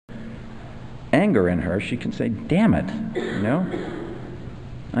anger in her, she can say, damn it, you know?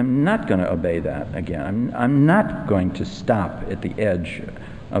 I'm not going to obey that again. I'm not going to stop at the edge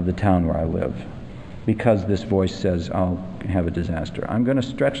of the town where I live because this voice says I'll have a disaster. I'm going to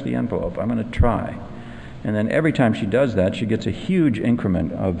stretch the envelope. I'm going to try. And then every time she does that, she gets a huge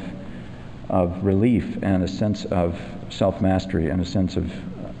increment of relief and a sense of self-mastery and a sense of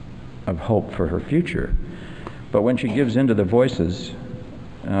hope for her future. But when she gives in to the voices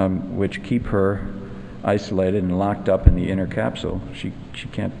which keep her isolated and locked up in the inner capsule, she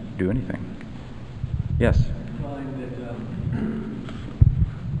can't do anything. Yes?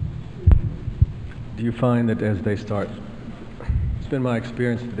 Do you find that as they start, it's been my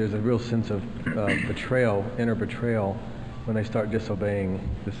experience that there's a real sense of betrayal, inner betrayal, when they start disobeying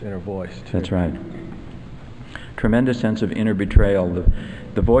this inner voice too? That's right. Tremendous sense of inner betrayal.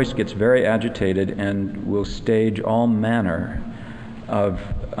 The voice gets very agitated and will stage all manner of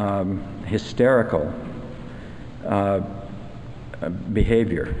hysterical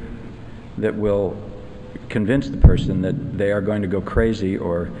behavior that will convince the person that they are going to go crazy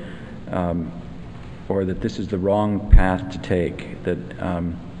or that this is the wrong path to take, that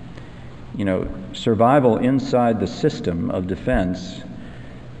you know, survival inside the system of defense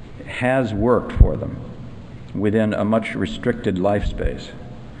has worked for them within a much restricted life space.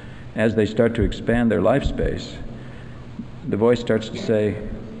 As they start to expand their life space, the voice starts to say,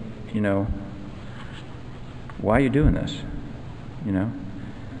 you know, why are you doing this? You know?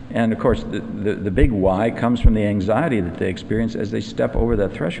 And of course, the big why comes from the anxiety that they experience as they step over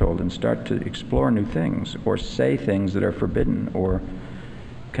that threshold and start to explore new things, or say things that are forbidden, or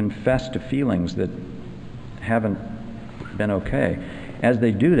confess to feelings that haven't been okay. As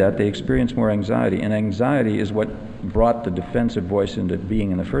they do that, they experience more anxiety, and anxiety is what brought the defensive voice into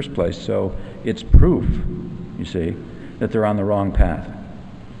being in the first place. So it's proof, you see, that they're on the wrong path.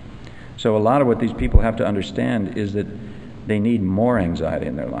 So a lot of what these people have to understand is that they need more anxiety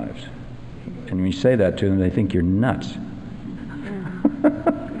in their lives. And when you say that to them, they think you're nuts.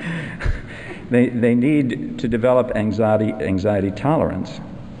 They need to develop anxiety tolerance.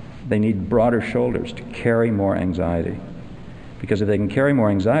 They need broader shoulders to carry more anxiety. Because if they can carry more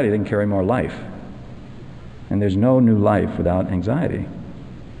anxiety, they can carry more life. And there's no new life without anxiety.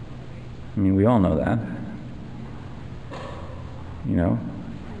 I mean, we all know that. You know?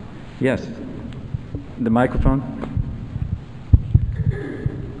 Yes? The microphone?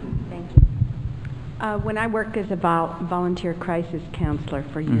 Thank you. When I worked as a volunteer crisis counselor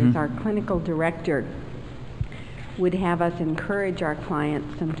for years, our clinical director would have us encourage our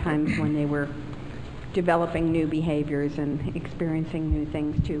clients sometimes when they were developing new behaviors and experiencing new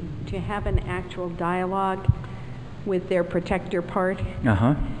things to have an actual dialogue with their protector part.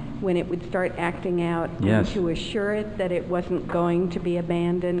 When it would start acting out, and to assure it that it wasn't going to be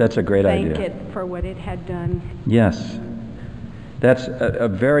abandoned. That's a great idea. Thank it for what it had done. Yes. That's a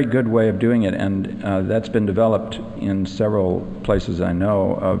very good way of doing it, and that's been developed in several places I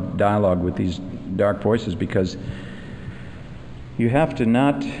know of dialogue with these dark voices, because you have to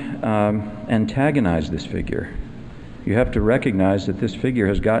not antagonize this figure. You have to recognize that this figure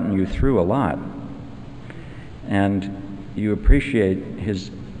has gotten you through a lot, and you appreciate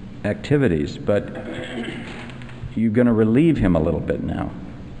his activities, but you're going to relieve him a little bit now.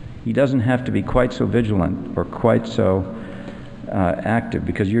 He doesn't have to be quite so vigilant or quite so active,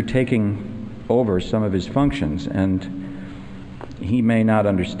 because you're taking over some of his functions, and he may not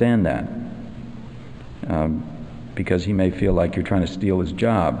understand that because he may feel like you're trying to steal his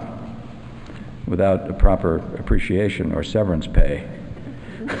job without a proper appreciation or severance pay.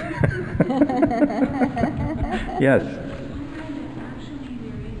 Yes.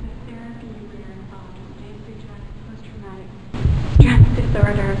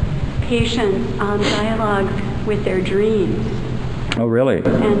 Disorder patients dialogue with their dreams. Oh, really?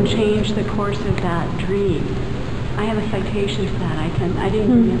 And change the course of that dream. I have a citation for that. I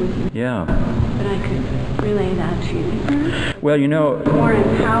didn't bring it with me. Yeah. But I could relay that to you. Well, you know, More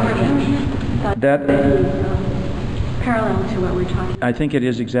empowering. that Parallel to what we're talking about. I think it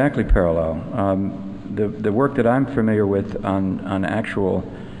is exactly parallel. The work that I'm familiar with on actual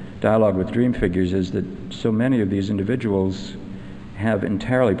dialogue with dream figures is that so many of these individuals have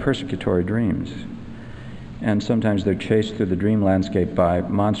entirely persecutory dreams. And sometimes they're chased through the dream landscape by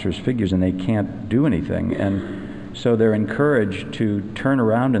monstrous figures and they can't do anything. And so they're encouraged to turn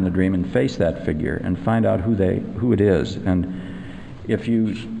around in the dream and face that figure and find out who it is. And if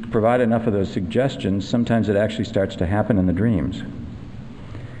you provide enough of those suggestions, sometimes it actually starts to happen in the dreams.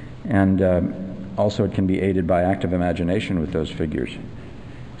 And also it can be aided by active imagination with those figures.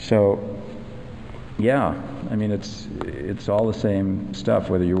 So Yeah, I mean, it's all the same stuff,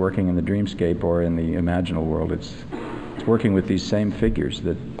 whether you're working in the dreamscape or in the imaginal world. It's working with these same figures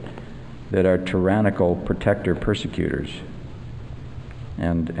that are tyrannical protector persecutors,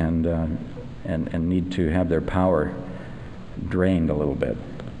 and need to have their power drained a little bit.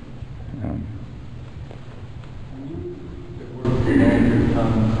 Do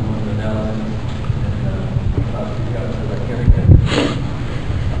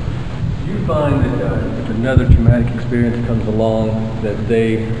you find that if another traumatic experience comes along, that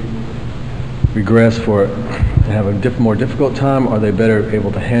they regress to have a more difficult time? Are they better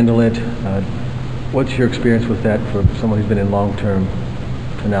able to handle it? What's your experience with that for someone who's been in long-term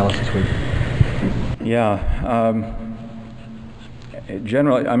analysis with you? Yeah.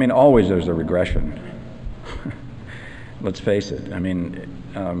 Generally, I mean, always there's a regression. Let's face it. I mean,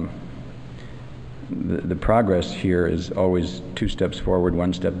 the progress here is always 2 steps forward,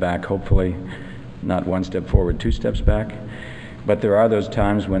 1 step back, hopefully, not 1 step forward, 2 steps back. But there are those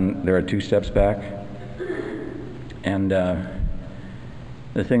times when there are 2 steps back. And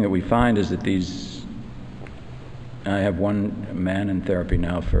the thing that we find is that I have one man in therapy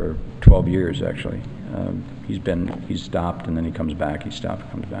now for 12 years, actually. He's stopped and then he comes back, he stopped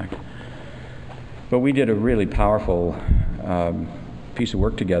and comes back. But we did a really powerful piece of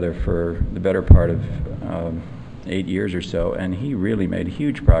work together for the better part of 8 years or so, and he really made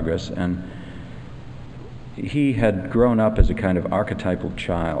huge progress. And he had grown up as a kind of archetypal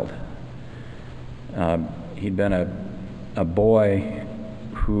child. He'd been a boy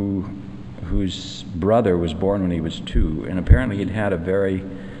whose brother was born when he was 2, and apparently he'd had a very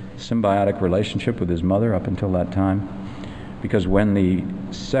symbiotic relationship with his mother up until that time, because when the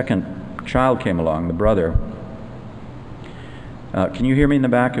second child came along, the brother, can you hear me in the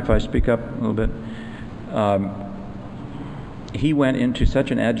back if I speak up a little bit? He went into such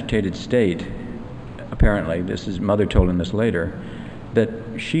an agitated state, apparently, his mother told him this later, that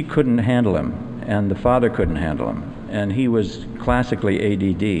she couldn't handle him, and the father couldn't handle him, and he was classically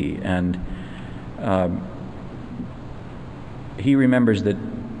ADD, and he remembers that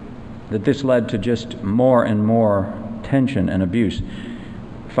this led to just more and more tension and abuse.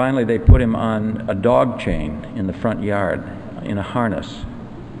 Finally, they put him on a dog chain in the front yard, in a harness.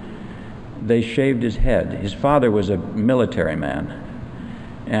 They shaved his head. His father was a military man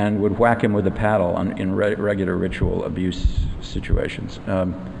and would whack him with a paddle in regular ritual abuse situations.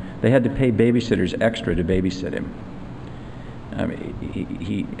 They had to pay babysitters extra to babysit him.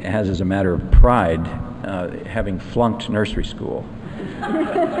 He has, as a matter of pride, having flunked nursery school.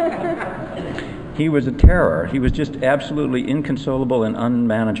 He was a terror. He was just absolutely inconsolable and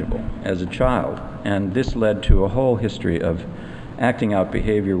unmanageable as a child. And this led to a whole history of acting out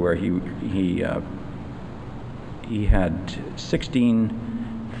behavior where he had 16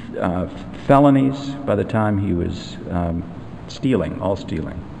 felonies by the time he was stealing,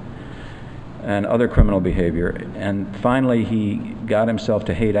 and other criminal behavior. And finally he got himself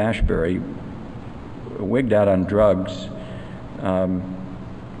to Haight-Ashbury, wigged out on drugs,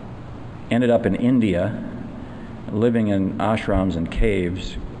 ended up in India, living in ashrams and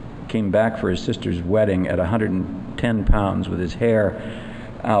caves, came back for his sister's wedding at 110 pounds with his hair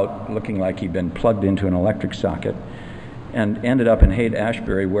out, looking like he'd been plugged into an electric socket, and ended up in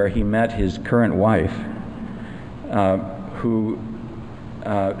Haight-Ashbury, where he met his current wife, who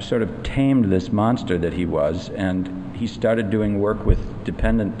sort of tamed this monster that he was, and he started doing work with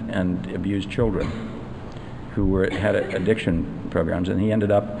dependent and abused children who had addiction programs, and he ended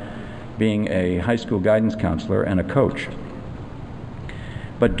up being a high school guidance counselor and a coach.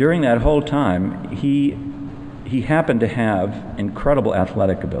 But during that whole time, he happened to have incredible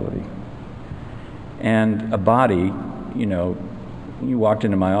athletic ability and a body. You walked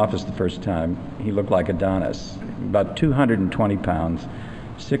into my office the first time, he looked like Adonis, about 220 pounds,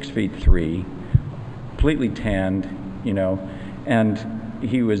 6'3", completely tanned, and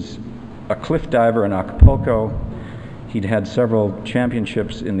he was a cliff diver in Acapulco. He'd had several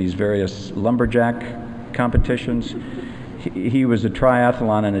championships in these various lumberjack competitions. He was a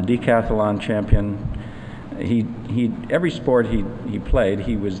triathlon and a decathlon champion. Every sport he played,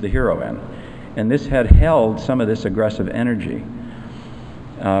 he was the hero in. And this had held some of this aggressive energy.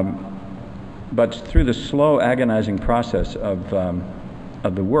 But through the slow, agonizing process of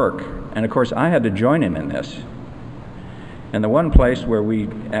the work, and of course I had to join him in this. And the one place where we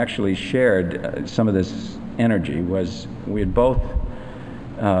actually shared some of this energy was we both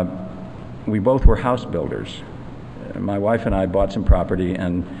were house builders. My wife and I bought some property,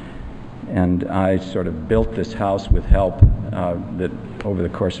 and I sort of built this house with help that over the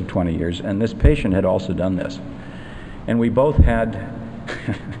course of 20 years. And this patient had also done this. And we both had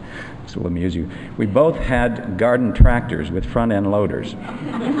This will amuse you. We both had garden tractors with front-end loaders.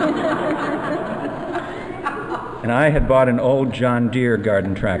 And I had bought an old John Deere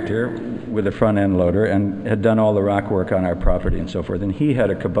garden tractor with a front-end loader and had done all the rock work on our property and so forth, and he had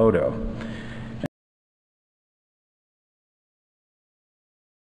a Kubota.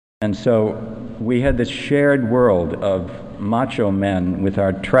 And so we had this shared world of macho men with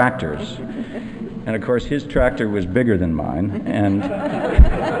our tractors. And of course, his tractor was bigger than mine,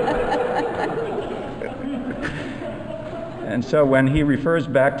 and so when he refers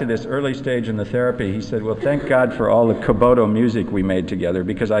back to this early stage in the therapy, he said, well, thank God for all the Kubota music we made together,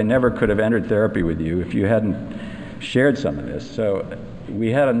 because I never could have entered therapy with you if you hadn't shared some of this. So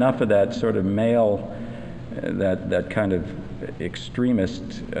we had enough of that sort of male, that kind of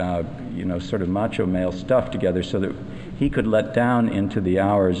extremist, sort of macho male stuff together, so that he could let down into the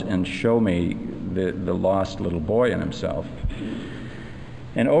hours and show me the lost little boy in himself.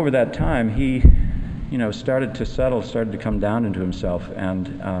 And over that time, he started to settle, started to come down into himself,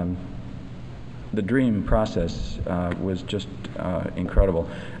 and the dream process was just incredible.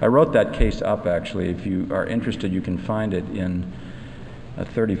 I wrote that case up, actually. If you are interested, you can find it in a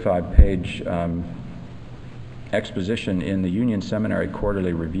 35-page exposition in the Union Seminary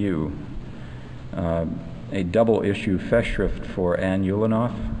Quarterly Review, a double-issue Festschrift for Ann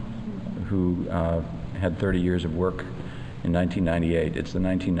Ulanoff, who had 30 years of work in 1998. It's the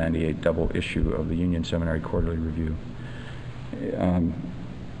 1998 double issue of the Union Seminary Quarterly Review.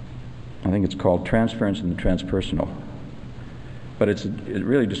 I think it's called Transference and the Transpersonal. But it's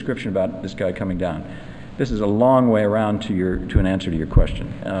really a description about this guy coming down. This is a long way around to an answer to your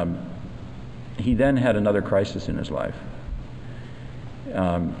question. He then had another crisis in his life.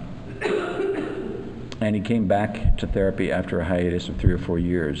 And he came back to therapy after a hiatus of 3 or 4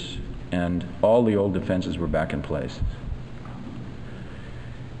 years, and all the old defenses were back in place.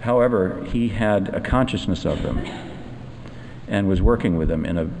 However, he had a consciousness of them and was working with them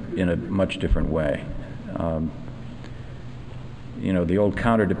in a much different way. The old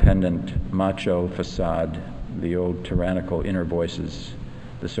counter-dependent macho facade, the old tyrannical inner voices,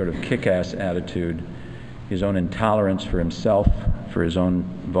 the sort of kick-ass attitude, his own intolerance for himself, for his own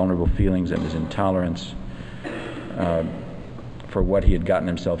vulnerable feelings, and his intolerance for what he had gotten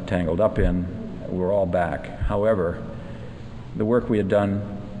himself tangled up in, were all back. However, the work we had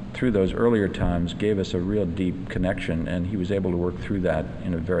done through those earlier times gave us a real deep connection, and he was able to work through that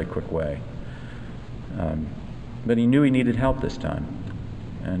in a very quick way. But he knew he needed help this time,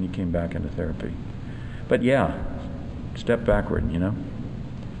 and he came back into therapy. But yeah, step backward,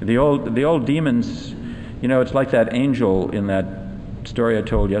 The old demons, it's like that angel in that story I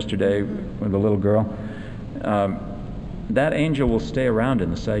told yesterday with the little girl. That angel will stay around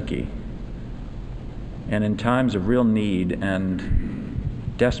in the psyche. And in times of real need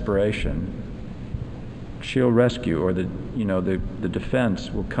and desperation, she'll rescue, or the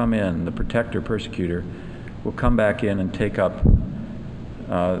defense will come in, the protector, persecutor will come back in and take up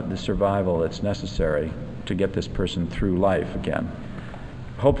the survival that's necessary to get this person through life again.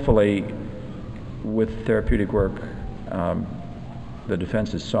 Hopefully, with therapeutic work, the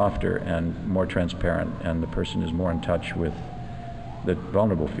defense is softer and more transparent, and the person is more in touch with the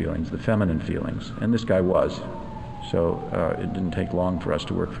vulnerable feelings, the feminine feelings. And this guy was. So it didn't take long for us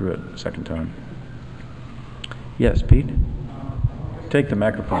to work through it the second time. Yes, Pete? Take the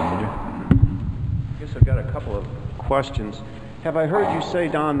microphone, would you? I guess I've got a couple of questions. Have I heard you say,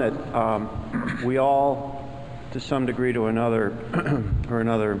 Don, that we all, to some degree to another,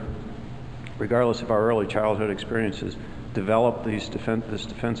 regardless of our early childhood experiences, develop this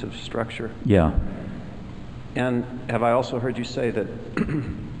defensive structure? Yeah. And have I also heard you say that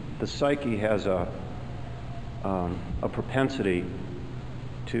the psyche has a propensity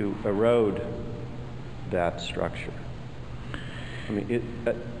to erode that structure? I mean,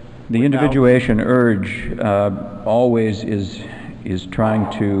 the individuation urge always is trying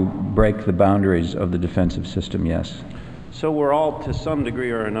to break the boundaries of the defensive system, yes. So we're all, to some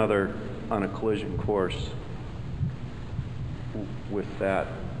degree or another, on a collision course with that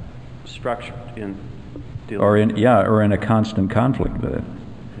structure in dealing or in a constant conflict with it.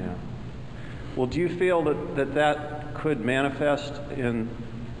 Yeah. Well, do you feel that could manifest in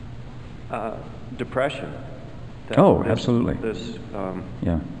depression? Absolutely.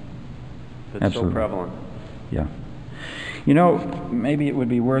 Yeah. That's absolutely. So prevalent. Yeah. Maybe it would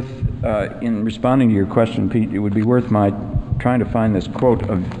be worth, in responding to your question, Pete, it would be worth my trying to find this quote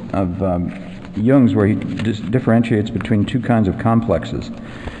of Jung's, where he differentiates between two kinds of complexes.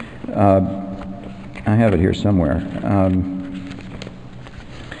 I have it here somewhere.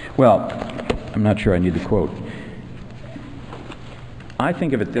 Well, I'm not sure I need the quote. I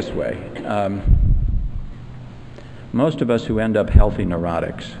think of it this way. Most of us who end up healthy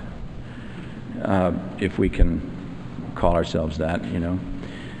neurotics, if we can call ourselves that, you know,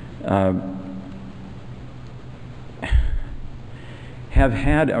 have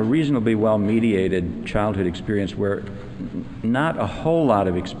had a reasonably well-mediated childhood experience where not a whole lot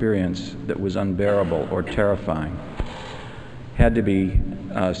of experience that was unbearable or terrifying had to be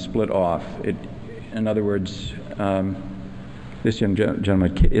split off. In other words, this young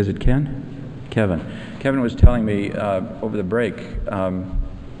gentleman, is it Ken? Kevin. Kevin was telling me over the break,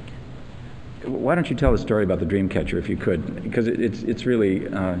 why don't you tell the story about the dream catcher if you could, because it's really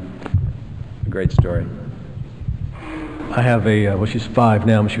a great story. I have well, she's 5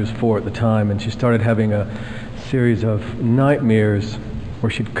 now, but she was 4 at the time, and she started having a series of nightmares where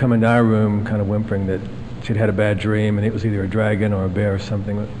she'd come into our room kind of whimpering that she'd had a bad dream, and it was either a dragon or a bear or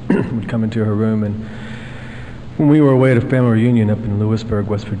something that would come into her room. And when we were away at a family reunion up in Lewisburg,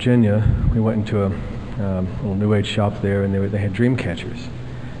 West Virginia, we went into a little New Age shop there, and they had dream catchers.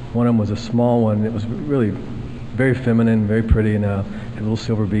 One of them was a small one. It was really very feminine, very pretty, and had little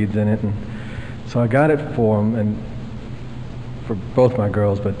silver beads in it. And so I got it for them, and for both my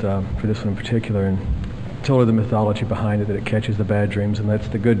girls, but for this one in particular, and told her the mythology behind it, that it catches the bad dreams and lets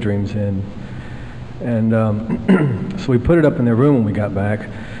the good dreams in. And so we put it up in their room when we got back,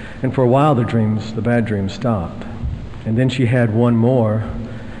 and for a while the bad dreams stopped. And then she had one more,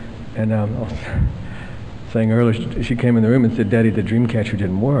 and I was saying earlier, she came in the room and said, "Daddy, the dream catcher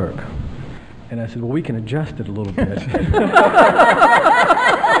didn't work." And I said, "Well, we can adjust it a little bit."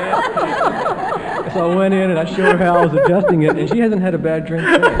 So I went in and I showed her how I was adjusting it, and she hasn't had a bad dream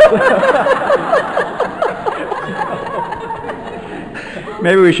since.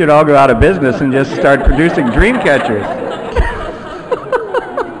 Maybe we should all go out of business and just start producing dream catchers.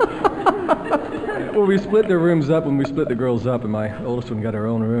 Well, we split their rooms up when we split the girls up, and my oldest one got her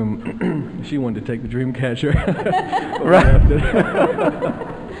own room. She wanted to take the dream catcher. Right.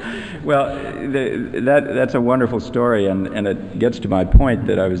 Well, that's a wonderful story, and it gets to my point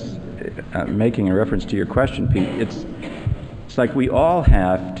that I was making in reference to your question, Pete. It's like we all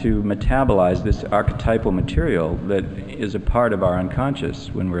have to metabolize this archetypal material that is a part of our unconscious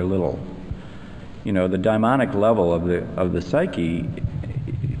when we're little. You know, the daimonic level of the psyche,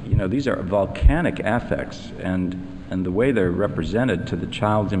 you know, these are volcanic affects, and the way they're represented to the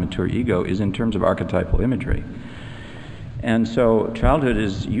child's immature ego is in terms of archetypal imagery. And so childhood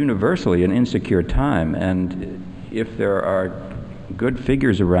is universally an insecure time, and if there are good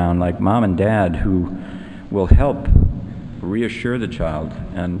figures around like mom and dad who will help reassure the child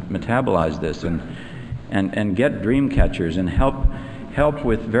and metabolize this and get dream catchers and help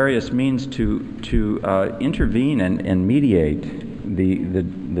with various means to intervene and mediate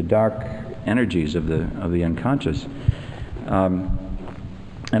the dark energies of the unconscious,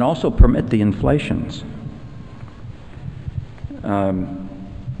 and also permit the inflations.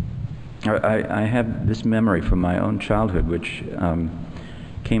 I have this memory from my own childhood, which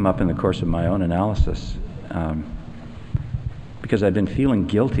came up in the course of my own analysis, because I've been feeling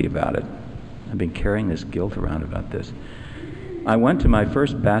guilty about it. I've been carrying this guilt around about this. I went to my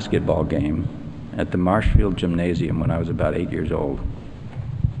first basketball game at the Marshfield Gymnasium when I was about 8 years old.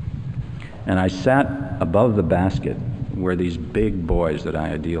 And I sat above the basket where these big boys that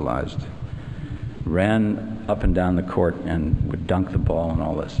I idealized ran up and down the court and would dunk the ball and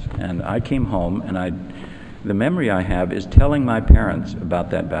all this. And I came home, and the memory I have is telling my parents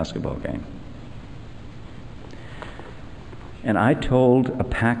about that basketball game. And I told a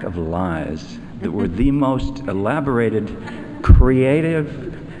pack of lies that were the most elaborated,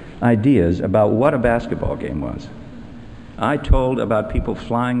 creative ideas about what a basketball game was. I told about people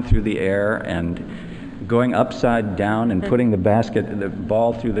flying through the air and going upside down and putting the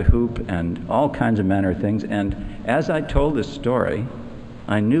ball through the hoop and all kinds of manner of things. And as I told this story,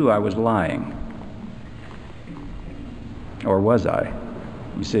 I knew I was lying. Or was I?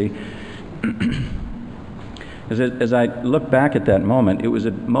 You see? As I look back at that moment, it was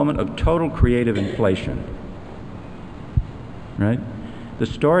a moment of total creative inflation. Right? The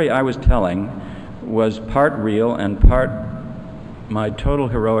story I was telling was part real and part my total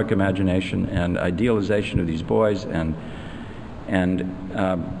heroic imagination and idealization of these boys, and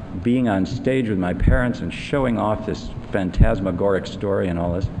being on stage with my parents and showing off this phantasmagoric story and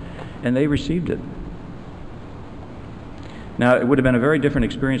all this, and they received it. Now, it would have been a very different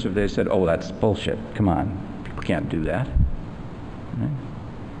experience if they said, "Oh, that's bullshit. Come on, people can't do that." Right?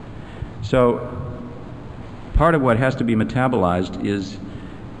 So, part of what has to be metabolized is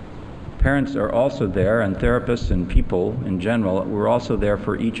parents are also there, and therapists and people in general, we're also there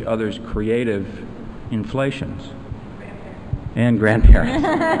for each other's creative inflations. And grandparents.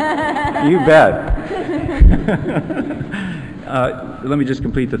 You bet. Let me just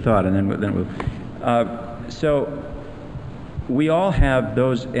complete the thought, and then we'll. So we all have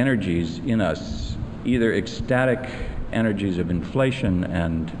those energies in us, either ecstatic energies of inflation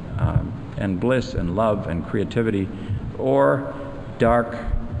and bliss and love and creativity, or dark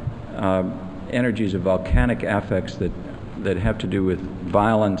energies of volcanic affects that have to do with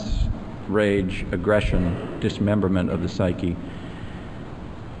violence, rage, aggression, dismemberment of the psyche.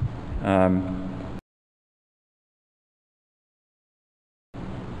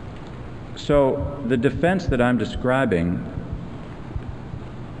 So the defense that I'm describing,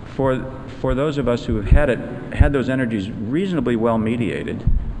 for those of us who have had those energies reasonably well mediated,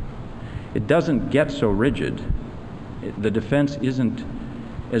 it doesn't get so rigid. The defense isn't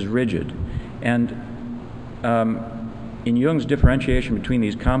as rigid. And in Jung's differentiation between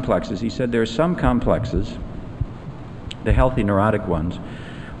these complexes, he said there are some complexes, the healthy neurotic ones,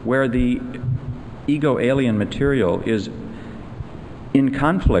 where the ego-alien material is in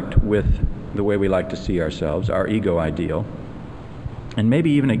conflict with the way we like to see ourselves, our ego ideal, and maybe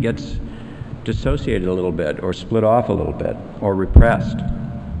even it gets dissociated a little bit, or split off a little bit, or repressed.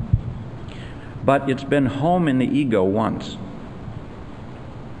 But it's been home in the ego once.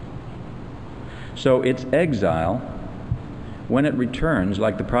 So its exile, when it returns,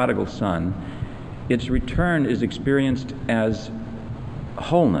 like the prodigal son, its return is experienced as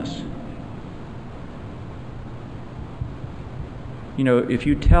wholeness. You know, if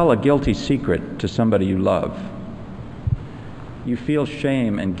you tell a guilty secret to somebody you love, you feel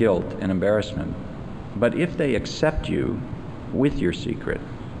shame and guilt and embarrassment. But if they accept you with your secret,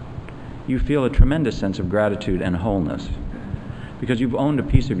 you feel a tremendous sense of gratitude and wholeness, because you've owned a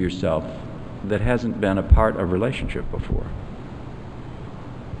piece of yourself that hasn't been a part of relationship before.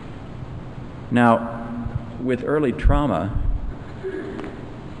 Now, with early trauma,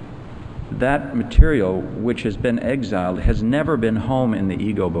 that material which has been exiled has never been home in the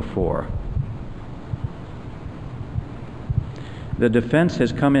ego before. The defense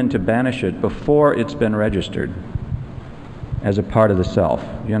has come in to banish it before it's been registered as a part of the self.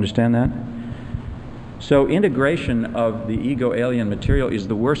 You understand that? So integration of the ego-alien material is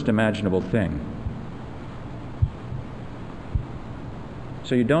the worst imaginable thing.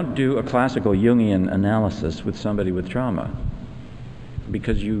 So you don't do a classical Jungian analysis with somebody with trauma,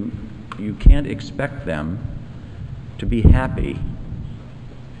 because you can't expect them to be happy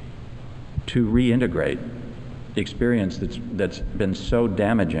to reintegrate the experience that's been so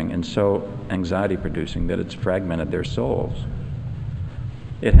damaging and so anxiety-producing that it's fragmented their souls.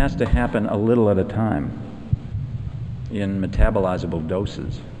 It has to happen a little at a time in metabolizable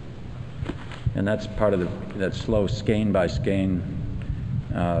doses. And that's part of that slow skein by skein,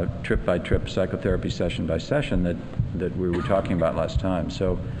 trip by trip, psychotherapy session by session that we were talking about last time.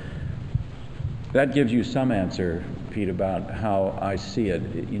 So that gives you some answer, Pete, about how I see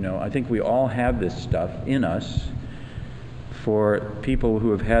it. You know, I think we all have this stuff in us. For people who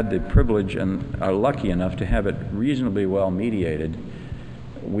have had the privilege and are lucky enough to have it reasonably well mediated,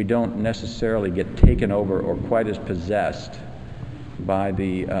 we don't necessarily get taken over or quite as possessed by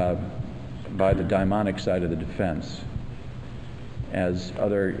the daimonic side of the defense as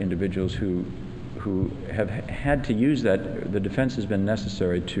other individuals who have had to use that. The defense has been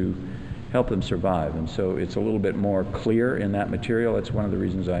necessary to help them survive, and so it's a little bit more clear in that material. It's one of the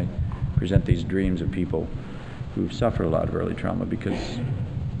reasons I present these dreams of people who've suffered a lot of early trauma,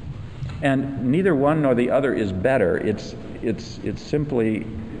 and neither one nor the other is better. It's simply,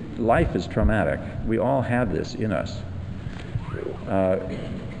 life is traumatic. We all have this in us.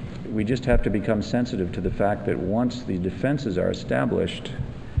 We just have to become sensitive to the fact that once the defenses are established,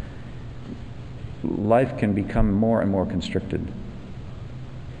 life can become more and more constricted.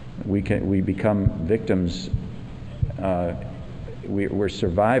 We become victims. We're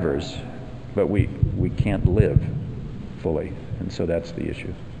survivors, but we can't live fully, and so that's the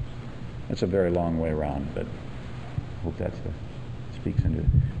issue. That's a very long way around, but I hope that speaks into it.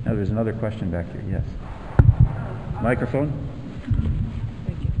 Now there's another question back here. Yes. Microphone?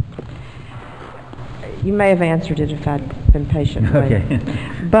 Thank you. You may have answered it if I'd been patient. Okay.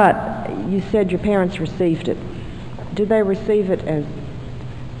 But you said your parents received it. Did they receive it as,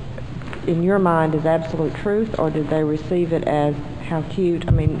 in your mind, as absolute truth, or did they receive it as how cute?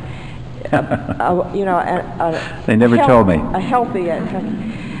 I mean, they never told me. A healthy.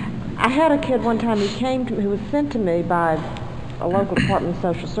 I had a kid one time who was sent to me by a local Department of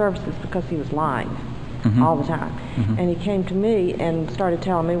Social Services because he was lying all the time. And he came to me and started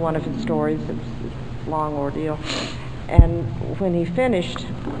telling me one of his stories. It was a long ordeal. And when he finished,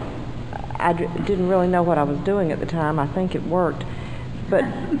 didn't really know what I was doing at the time. I think it worked. But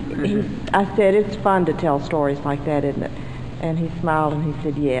I said, it's fun to tell stories like that, isn't it? And he smiled and he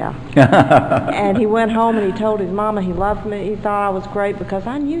said, yeah. And he went home and he told his mama he loved me. He thought I was great because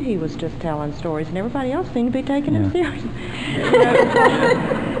I knew he was just telling stories and everybody else seemed to be taking him serious.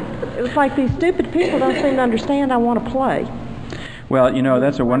 It was like these stupid people don't seem to understand I want to play. Well, you know,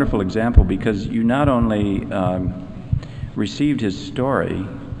 that's a wonderful example because you not only received his story,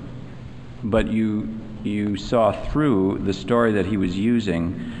 but you saw through the story that he was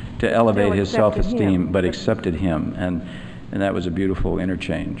using to elevate his self-esteem, but accepted him. And that was a beautiful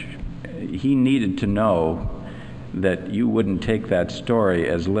interchange. He needed to know that you wouldn't take that story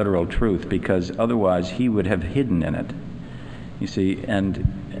as literal truth because otherwise he would have hidden in it. You see, and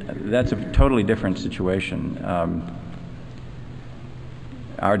that's a totally different situation.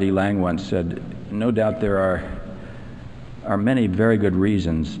 R.D. Lang once said, no doubt there are many very good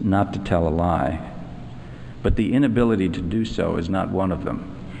reasons not to tell a lie, but the inability to do so is not one of them.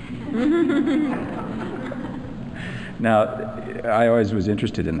 Now, I always was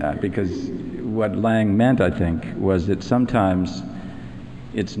interested in that because what Lang meant, I think, was that sometimes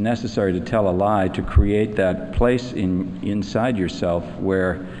it's necessary to tell a lie to create that place inside yourself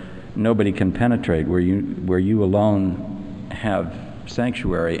where nobody can penetrate, where you alone have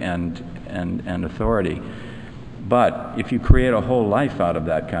sanctuary and authority. But if you create a whole life out of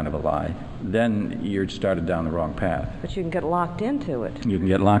that kind of a lie, then you're started down the wrong path. But you can get locked into it. You can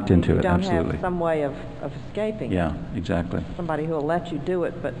get locked into it, absolutely. You don't have some way of escaping. Yeah, exactly. Somebody who will let you do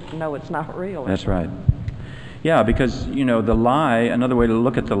it, but no, it's not real. That's right. Yeah, because, you know, the lie, another way to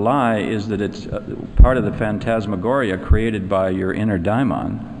look at the lie is that it's part of the phantasmagoria created by your inner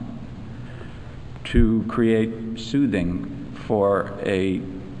daimon to create soothing for a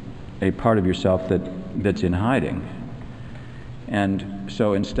part of yourself that's in hiding. And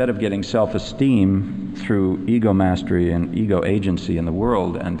so instead of getting self-esteem through ego mastery and ego agency in the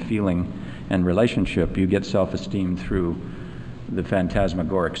world and feeling and relationship, you get self-esteem through the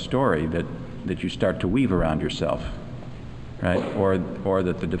phantasmagoric story that you start to weave around yourself, right? Or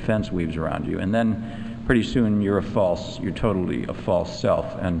that the defense weaves around you. And then pretty soon you're totally a false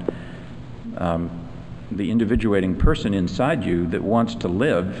self. And the individuating person inside you that wants to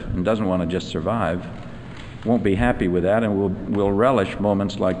live and doesn't want to just survive won't be happy with that and will relish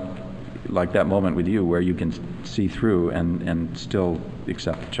moments like that moment with you where you can see through and still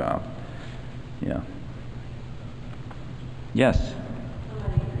accept the child. Yeah. Yes?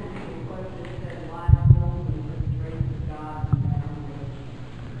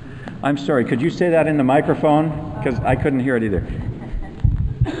 I'm sorry, could you say that in the microphone? Because I couldn't hear it either.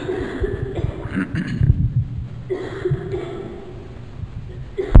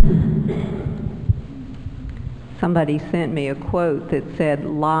 Somebody sent me a quote that said,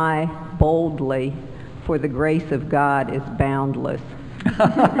 "Lie boldly, for the grace of God is boundless."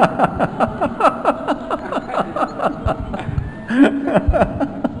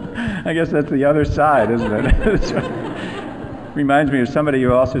 I guess that's the other side, isn't it? Reminds me of somebody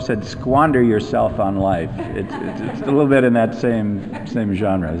who also said, "Squander yourself on life." It's a little bit in that same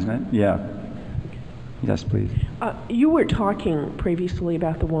genre, isn't it? Yeah. Yes, please. You were talking previously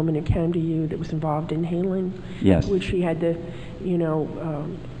about the woman who came to you that was involved in healing. Yes. Which she had the,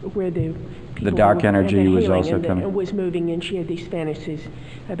 where the people dark energy was also coming. And was moving, and she had these fantasies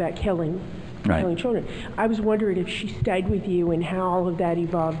about killing children. I was wondering if she stayed with you and how all of that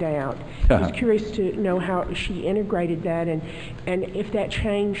evolved out. I was curious to know how she integrated that and if that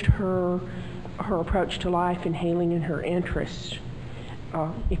changed her approach to life and healing and her interests.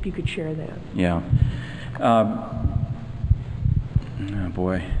 If you could share that. Yeah. Oh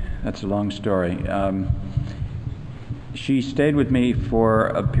boy, that's a long story. She stayed with me for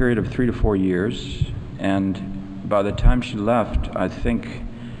a period of 3 to 4 years, and by the time she left, I think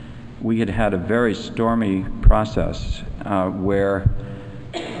we had had a very stormy process where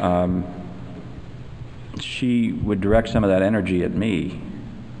she would direct some of that energy at me.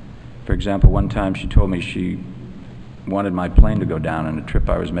 For example, one time she told me she wanted my plane to go down on a trip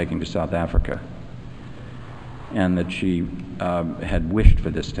I was making to South Africa, and that she had wished for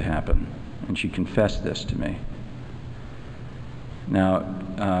this to happen, and she confessed this to me. Now,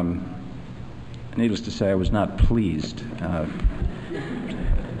 needless to say, I was not pleased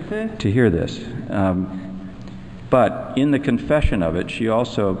to hear this. But in the confession of it, she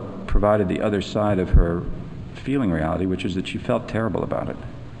also provided the other side of her feeling reality, which is that she felt terrible about it.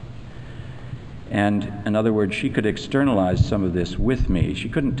 And in other words, she could externalize some of this with me. She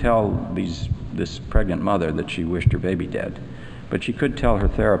couldn't tell this pregnant mother that she wished her baby dead, but she could tell her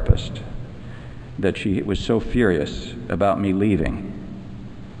therapist that she was so furious about me leaving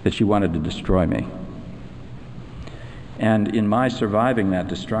that she wanted to destroy me. And in my surviving that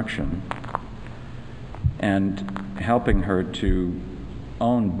destruction and helping her to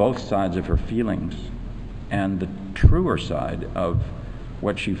own both sides of her feelings and the truer side of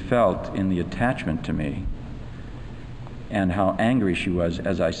what she felt in the attachment to me and how angry she was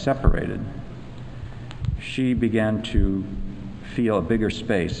as I separated, she began to feel a bigger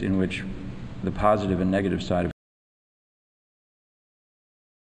space in which the positive and negative side of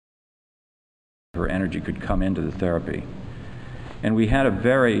her energy could come into the therapy. And we had a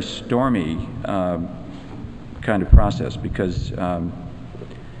very stormy kind of process because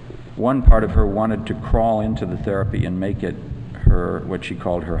one part of her wanted to crawl into the therapy and make it her, what she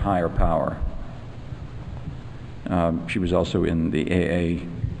called her higher power. She was also in the AA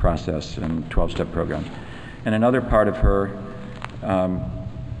process and 12-step programs. And another part of her,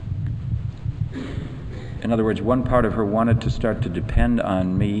 in other words, one part of her wanted to start to depend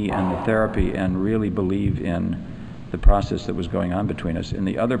on me and the therapy and really believe in the process that was going on between us. And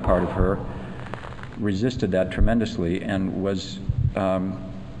the other part of her resisted that tremendously and was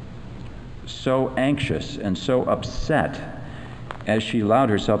so anxious and so upset as she allowed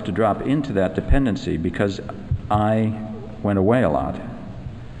herself to drop into that dependency because I went away a lot.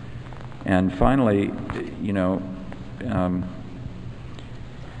 And finally,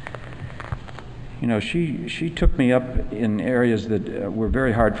 she took me up in areas that were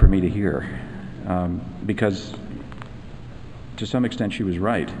very hard for me to hear because to some extent she was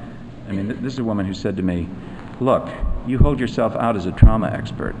right. I mean, this is a woman who said to me, look, you hold yourself out as a trauma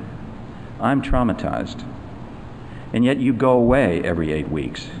expert. I'm traumatized, and yet you go away every 8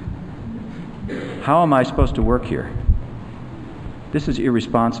 weeks. How am I supposed to work here? This is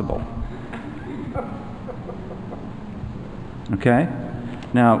irresponsible. Okay?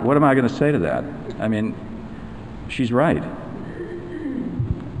 Now, what am I going to say to that? I mean, she's right.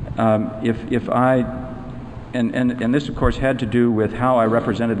 If I, and this of course had to do with how I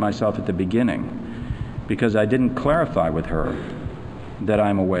represented myself at the beginning, because I didn't clarify with her that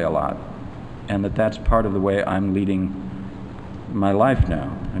I'm away a lot, and that that's part of the way I'm leading my life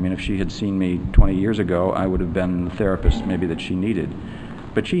now. I mean, if she had seen me 20 years ago, I would have been the therapist maybe that she needed.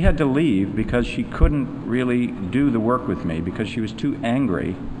 But she had to leave because she couldn't really do the work with me because she was too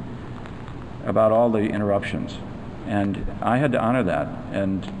angry about all the interruptions. And I had to honor that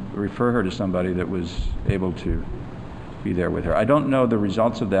and refer her to somebody that was able to be there with her. I don't know the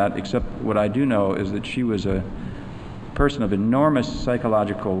results of that, except what I do know is that she was a person of enormous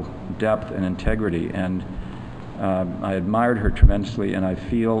psychological depth and integrity, and I admired her tremendously, and I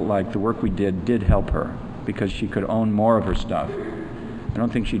feel like the work we did help her because she could own more of her stuff. I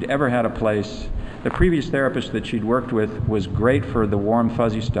don't think she'd ever had a place. The previous therapist that she'd worked with was great for the warm,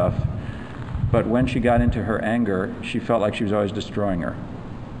 fuzzy stuff, but when she got into her anger, she felt like she was always destroying her.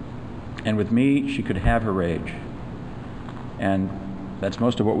 And with me, she could have her rage. And that's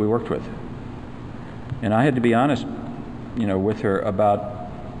most of what we worked with. And I had to be honest, with her about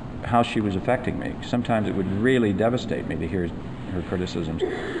how she was affecting me. Sometimes it would really devastate me to hear her criticisms.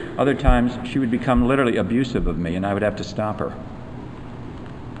 Other times, she would become literally abusive of me, and I would have to stop her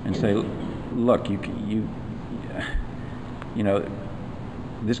and say, look,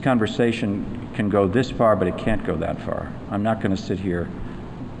 this conversation can go this far, but it can't go that far. I'm not going to sit here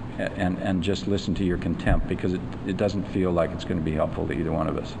and just listen to your contempt because it doesn't feel like it's going to be helpful to either one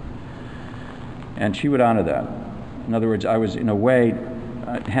of us. And she would honor that. In other words, I was in a way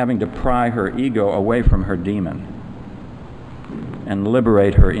having to pry her ego away from her demon and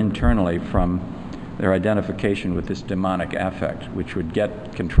liberate her internally from their identification with this demonic affect, which would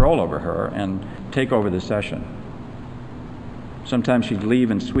get control over her and take over the session. Sometimes she'd leave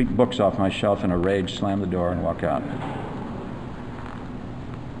and sweep books off my shelf in a rage, slam the door, and walk out.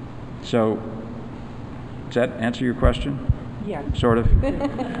 So, does that answer your question? Yeah. Sort of?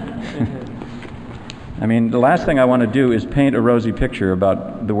 I mean, the last thing I want to do is paint a rosy picture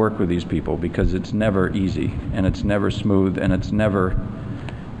about the work with these people, because it's never easy, and it's never smooth, and it's never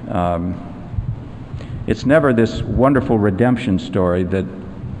this wonderful redemption story that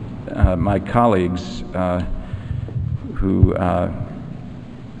my colleagues who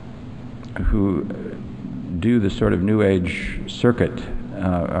do the sort of New Age circuit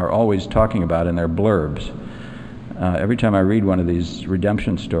are always talking about in their blurbs. Every time I read one of these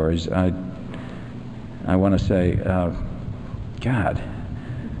redemption stories, I want to say, God,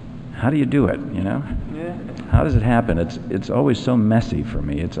 how do you do it, Yeah. How does it happen? It's always so messy for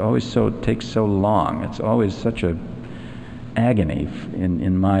me. It takes so long. It's always such a agony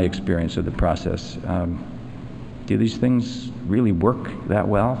in my experience of the process. Do these things really work that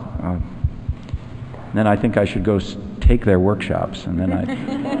well? Then I think I should go take their workshops, and then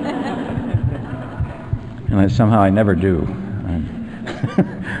And somehow I never do. I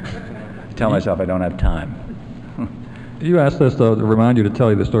tell myself I don't have time. You asked us to remind you to tell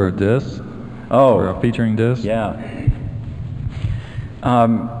you the story of Dis. Oh. Or featuring Dis. Yeah.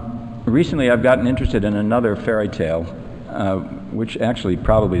 Recently I've gotten interested in another fairy tale, which actually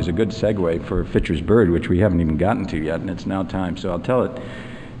probably is a good segue for Fitcher's Bird, which we haven't even gotten to yet, and it's now time. So I'll tell it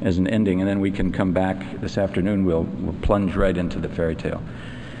as an ending, and then we can come back this afternoon. We'll plunge right into the fairy tale.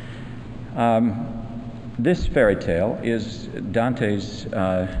 This fairy tale is Dante's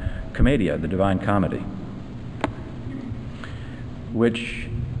Commedia, the Divine Comedy, which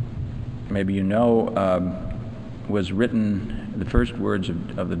maybe you know was written, the first words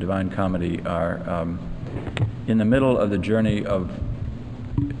of the Divine Comedy are in the middle of the journey of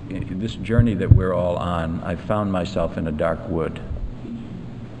this journey that we're all on. I found myself in a dark wood,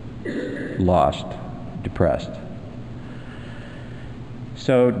 lost, depressed.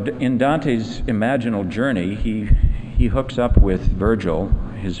 So in Dante's imaginal journey, he hooks up with Virgil,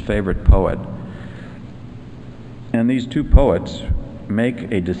 his favorite poet, and these two poets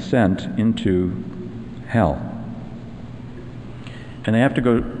make a descent into hell. And they have to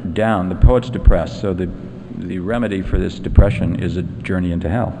go down. The poet's depressed, so the remedy for this depression is a journey into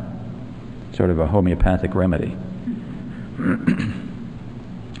hell, sort of a homeopathic remedy.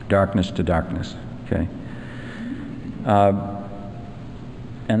 Darkness to darkness, okay?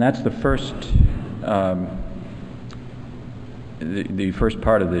 And that's the first, the first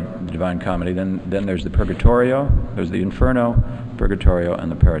part of the Divine Comedy. Then there's the Purgatorio, there's the Inferno, Purgatorio,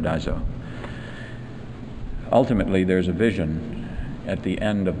 and the Paradiso. Ultimately, there's a vision at the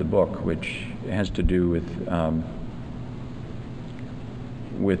end of the book, which has to do with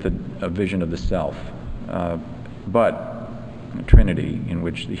a vision of the self, but a Trinity in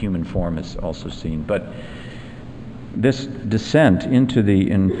which the human form is also seen. But this descent into the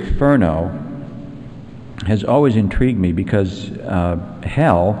Inferno has always intrigued me because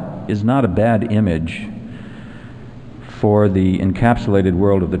hell is not a bad image for the encapsulated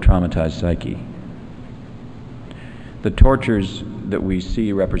world of the traumatized psyche. The tortures that we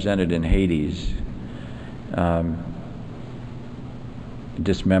see represented in Hades,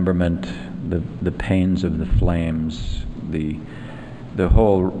 dismemberment, the pains of the flames, the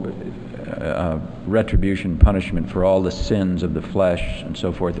whole retribution, punishment for all the sins of the flesh and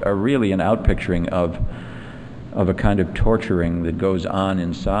so forth, are really an outpicturing of a kind of torturing that goes on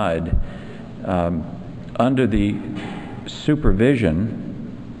inside under the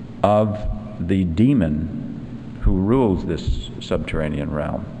supervision of the demon who rules this subterranean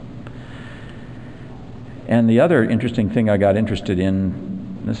realm. And the other interesting thing I got interested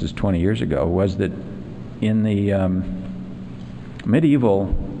in, this is 20 years ago, was that in the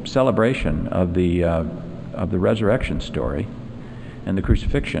medieval celebration of the resurrection story and the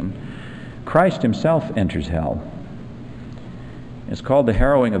crucifixion, Christ himself enters hell. It's called the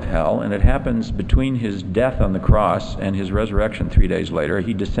harrowing of hell, and it happens between his death on the cross and his resurrection 3 days later.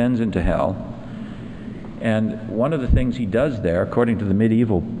 He descends into hell. And one of the things he does there, according to the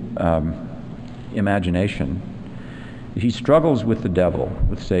medieval imagination, he struggles with the devil,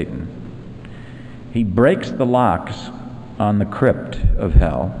 with Satan. He breaks the locks on the crypt of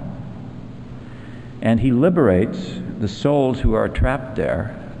hell, and he liberates the souls who are trapped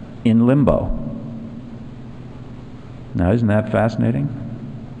there in limbo. Now, isn't that fascinating?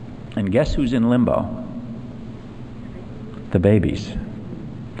 And guess who's in limbo? The babies.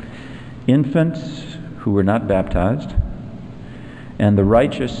 Infants who were not baptized, and the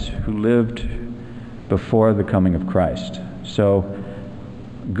righteous who lived before the coming of Christ. So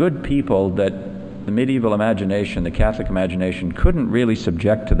good people that the medieval imagination, the Catholic imagination, couldn't really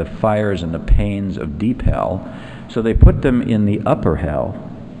subject to the fires and the pains of deep hell, so they put them in the upper hell,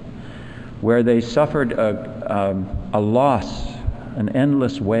 where they suffered a loss, an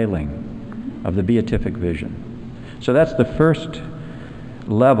endless wailing of the beatific vision. So that's the first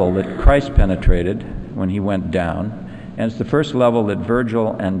level that Christ penetrated when he went down, and it's the first level that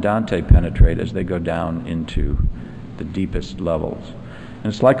Virgil and Dante penetrate as they go down into the deepest levels.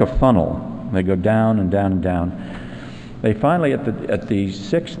 And it's like a funnel. They go down and down and down. They finally, at the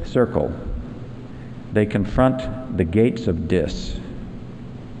sixth circle, they confront the gates of Dis.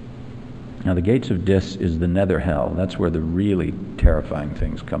 Now, the gates of Dis is the nether hell. That's where the really terrifying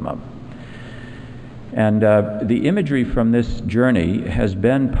things come up. And the imagery from this journey has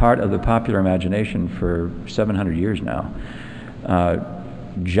been part of the popular imagination for 700 years now.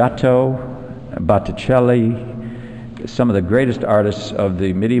 Giotto, Botticelli, some of the greatest artists of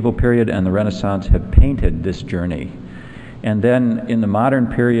the medieval period and the Renaissance have painted this journey. And then in the modern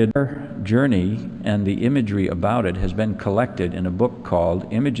period, journey and the imagery about it has been collected in a book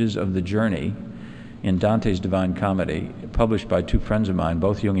called Images of the Journey, in Dante's Divine Comedy, published by two friends of mine,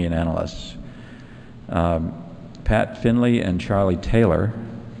 both Jungian analysts, Pat Finley and Charlie Taylor.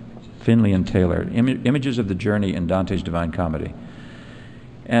 Finley and Taylor, Images of the Journey in Dante's Divine Comedy.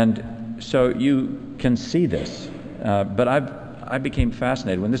 And so you can see this, but I became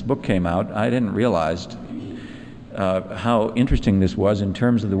fascinated. When this book came out, I didn't realize how interesting this was in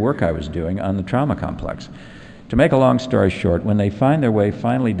terms of the work I was doing on the trauma complex. To make a long story short, when they find their way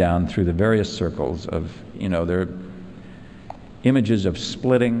finally down through the various circles of, their images of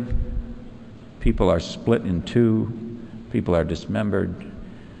splitting, people are split in two, people are dismembered,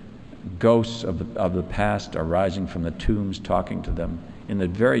 ghosts of the past are rising from the tombs talking to them. In the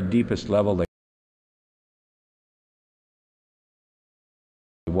very deepest level, they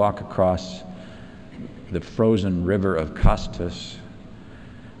walk across the frozen river of Costus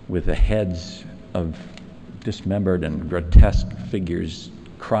with the heads of dismembered and grotesque figures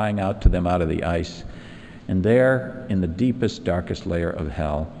crying out to them out of the ice. And there, in the deepest, darkest layer of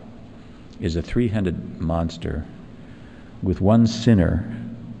hell, is a three-headed monster with one sinner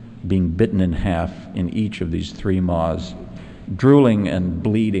being bitten in half in each of these three maws, drooling and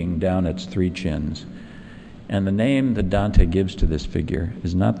bleeding down its three chins. And the name that Dante gives to this figure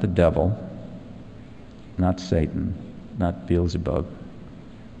is not the devil, not Satan, not Beelzebub,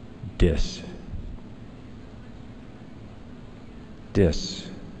 Dis. Dis.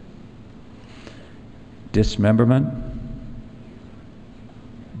 Dismemberment,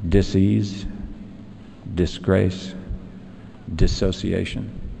 disease, disgrace,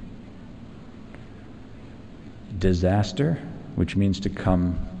 dissociation. Disaster, which means to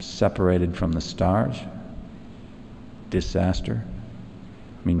come separated from the stars. Disaster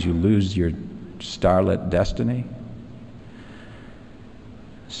means you lose your starlit destiny.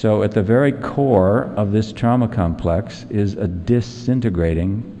 So at the very core of this trauma complex is a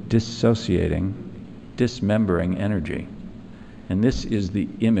disintegrating, dissociating, dismembering energy. And this is the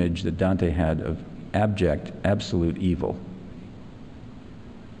image that Dante had of abject, absolute evil.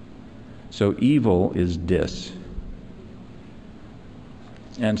 So evil is dis.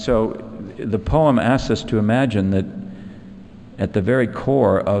 And so the poem asks us to imagine that at the very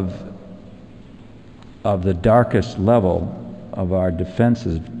core of the darkest level of our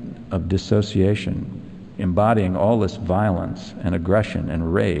defenses of dissociation, embodying all this violence and aggression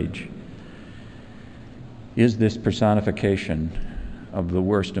and rage, is this personification of the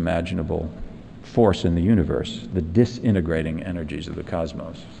worst imaginable force in the universe, the disintegrating energies of the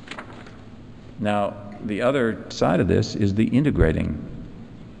cosmos. Now, the other side of this is the integrating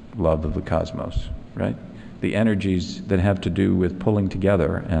love of the cosmos, right? The energies that have to do with pulling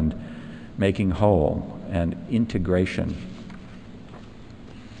together and making whole and integration.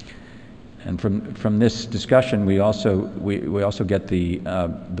 And from this discussion, we also get the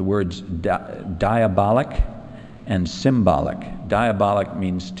words diabolic and symbolic. Diabolic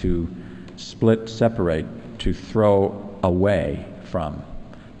means to split, separate, to throw away from.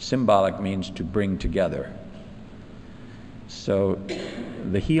 Symbolic means to bring together. So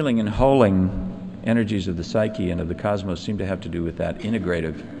the healing and holing energies of the psyche and of the cosmos seem to have to do with that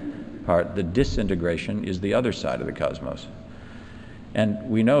integrative part. The disintegration is the other side of the cosmos. And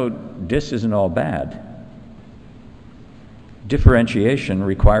we know dis isn't all bad. Differentiation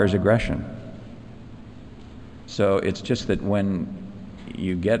requires aggression. So it's just that when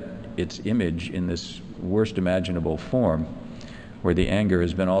you get its image in this worst imaginable form, where the anger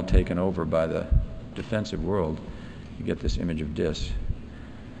has been all taken over by the defensive world, you get this image of dis.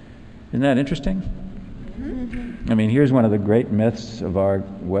 Isn't that interesting? Mm-hmm. I mean, here's one of the great myths of our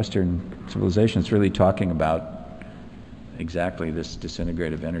Western civilization. It's really talking about exactly this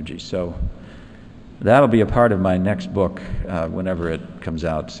disintegrative energy. So that'll be a part of my next book whenever it comes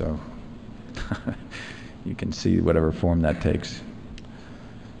out, so you can see whatever form that takes.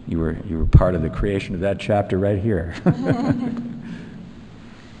 You were part of the creation of that chapter right here.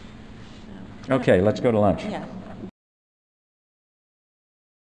 Okay, let's go to lunch. Yeah.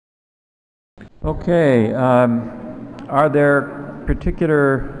 Okay, are there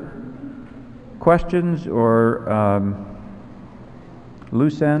particular questions or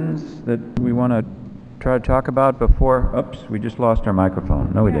loose ends that we want to try to talk about before? Oops, we just lost our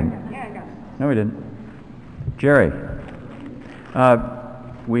microphone. No, we didn't. Yeah, I got it. No, we didn't. Jerry,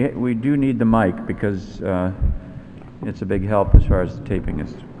 we do need the mic because it's a big help as far as the taping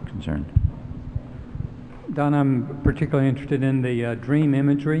is concerned. Don, I'm particularly interested in the dream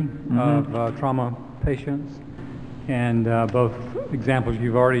imagery of trauma patients, and both examples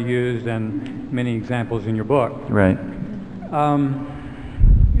you've already used and many examples in your book. Right.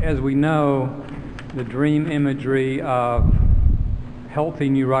 As we know, the dream imagery of healthy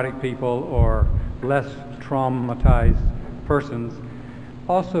neurotic people or less traumatized persons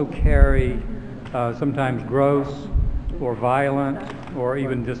also carry sometimes gross or violent or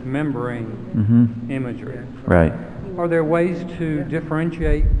even dismembering imagery. Right. Are there ways to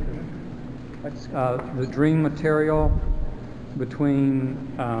differentiate the dream material between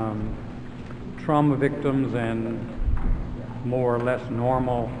trauma victims and more or less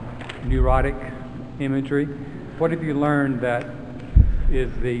normal neurotic imagery? What have you learned that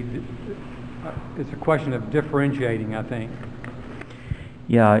is it's a question of differentiating, I think.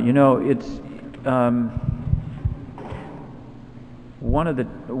 Yeah, you know, it's one of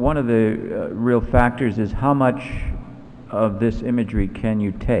the real factors is how much of this imagery can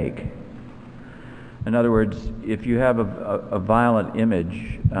you take. In other words, if you have a violent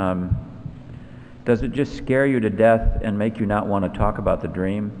image, does it just scare you to death and make you not want to talk about the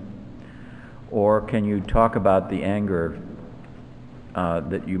dream? Or can you talk about the anger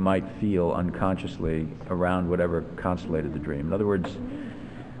that you might feel unconsciously around whatever constellated the dream? In other words,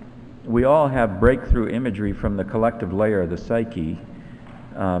 we all have breakthrough imagery from the collective layer of the psyche,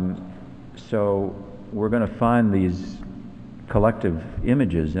 so we're going to find these collective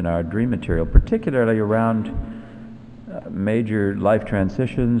images in our dream material, particularly around major life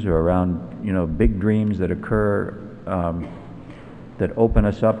transitions or around, you know, big dreams that occur that open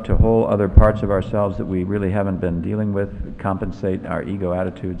us up to whole other parts of ourselves that we really haven't been dealing with, compensate our ego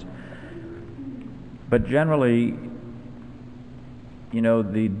attitudes. But generally, you know,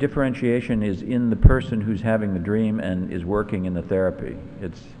 the differentiation is in the person who's having the dream and is working in the therapy.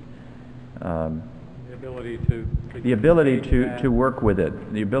 It's the ability to work with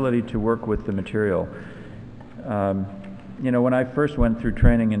it, the ability to work with the material. You know, when I first went through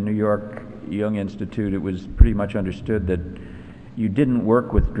training in New York Jung Institute, it was pretty much understood that you didn't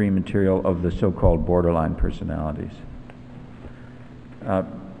work with dream material of the so-called borderline personalities.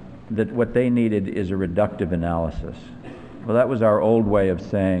 That what they needed is a reductive analysis. Well, that was our old way of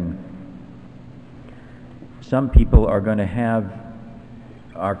saying some people are going to have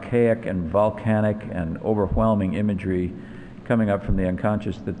archaic and volcanic and overwhelming imagery coming up from the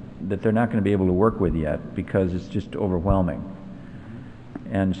unconscious that they're not going to be able to work with yet because it's just overwhelming.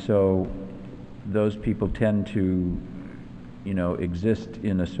 And so those people tend to, you know, exist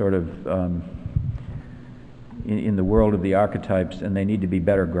in a sort of in the world of the archetypes, and they need to be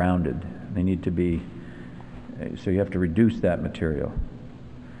better grounded. They need to be, so you have to reduce that material.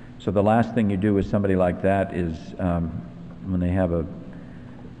 So the last thing you do with somebody like that is, when they have a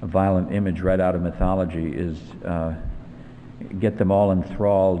violent image right out of mythology, is get them all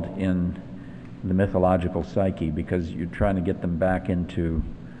enthralled in the mythological psyche, because you're trying to get them back into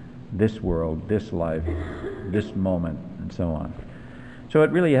this world, this life, this moment, and so on. So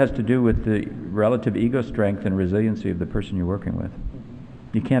it really has to do with the relative ego strength and resiliency of the person you're working with.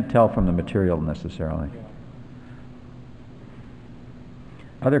 You can't tell from the material necessarily.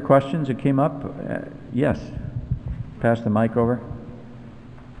 Other questions that came up? Yes. Pass the mic over.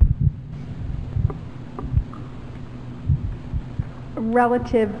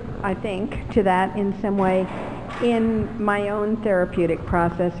 Relative, I think, to that in some way, in my own therapeutic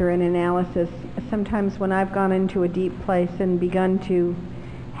process or in analysis, sometimes when I've gone into a deep place and begun to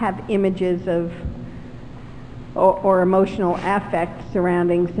have images of or emotional affect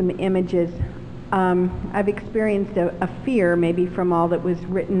surrounding some images, I've experienced a fear, maybe from all that was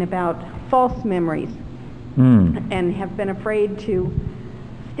written about false memories, and have been afraid to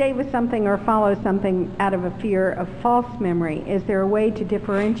stay with something or follow something out of a fear of false memory. Is there a way to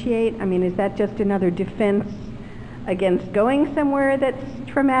differentiate? I mean, is that just another defense against going somewhere that's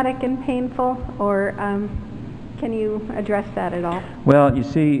traumatic and painful, or can you address that at all? Well, you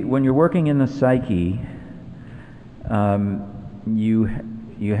see, when you're working in the psyche, you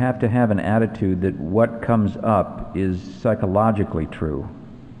have to have an attitude that what comes up is psychologically true,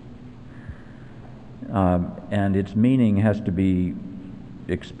 and its meaning has to be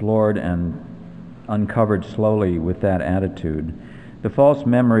explored and uncovered slowly with that attitude. The false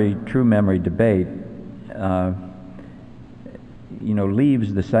memory, true memory debate, you know,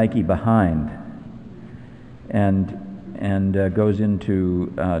 leaves the psyche behind and goes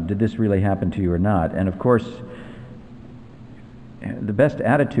into did this really happen to you or not? And of course, the best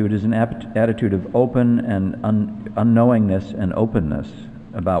attitude is an attitude of open and unknowingness and openness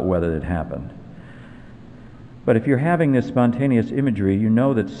about whether it happened. But if you're having this spontaneous imagery, you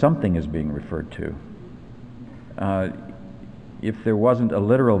know that something is being referred to. If there wasn't a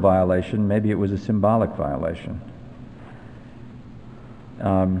literal violation, maybe it was a symbolic violation.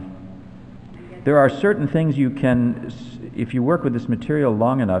 There are certain things you can, if you work with this material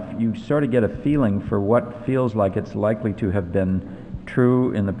long enough, you sort of get a feeling for what feels like it's likely to have been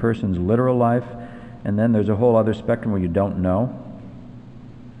true in the person's literal life, And then there's a whole other spectrum where you don't know.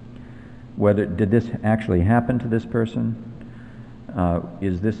 Did this actually happen to this person?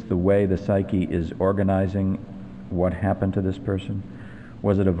 Is this the way the psyche is organizing what happened to this person?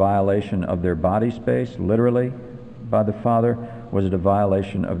 Was it a violation of their body space, literally, by the father? Was it a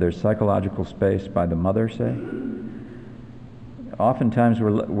violation of their psychological space by the mother, say? Oftentimes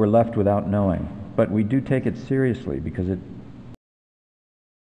we're left without knowing, but we do take it seriously because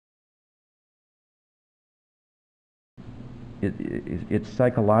it's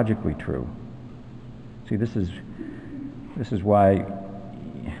psychologically true. See, this is why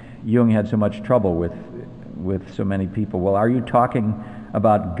Jung had so much trouble with so many people. Well, are you talking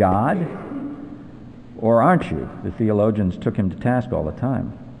about God, or aren't you? The theologians took him to task all the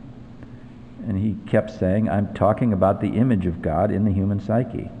time. And he kept saying, I'm talking about the image of God in the human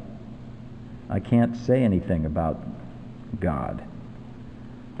psyche. I can't say anything about God.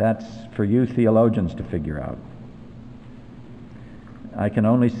 That's for you theologians to figure out. I can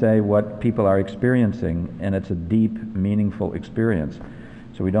only say what people are experiencing, and it's a deep, meaningful experience.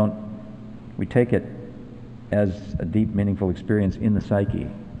 So we take it as a deep, meaningful experience in the psyche.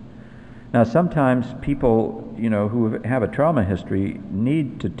 Now, sometimes people, who have a trauma history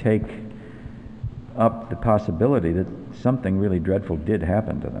need to take up the possibility that something really dreadful did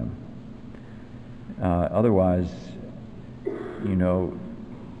happen to them. Otherwise,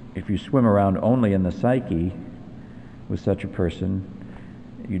 if you swim around only in the psyche with such a person,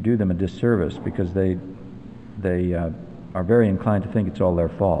 you do them a disservice because they are very inclined to think it's all their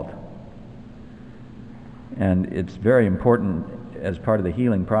fault. And it's very important as part of the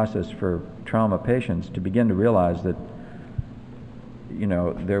healing process for trauma patients to begin to realize that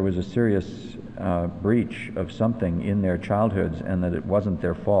there was a serious breach of something in their childhoods and that it wasn't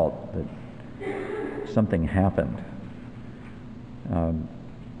their fault, that something happened.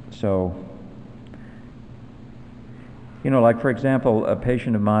 Like for example, a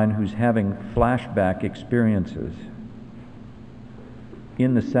patient of mine who's having flashback experiences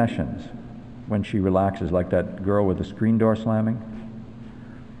in the sessions when she relaxes, like that girl with the screen door slamming.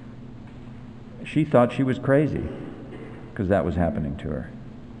 She thought she was crazy because that was happening to her.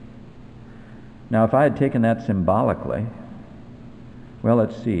 Now, if I had taken that symbolically, well,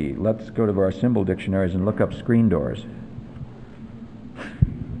 let's see. Let's go to our symbol dictionaries and look up screen doors.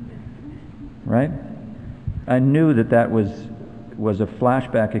 Right? I knew that was a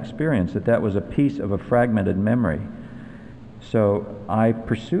flashback experience, that was a piece of a fragmented memory. So I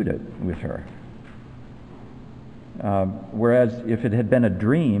pursued it with her. Whereas if it had been a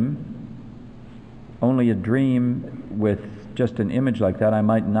dream, only a dream with just an image like that, I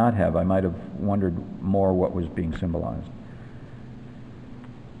might not have. I might have wondered more what was being symbolized.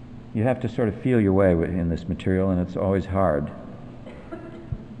 You have to sort of feel your way in this material, and it's always hard.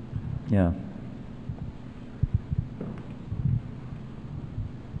 Yeah.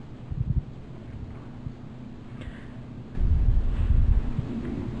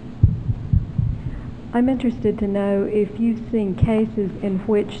 I'm interested to know if you've seen cases in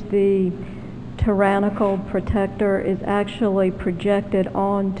which the tyrannical protector is actually projected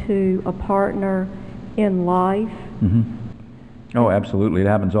onto a partner in life. Mm-hmm. Oh, absolutely. It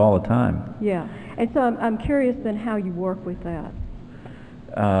happens all the time. Yeah. And so I'm curious then how you work with that.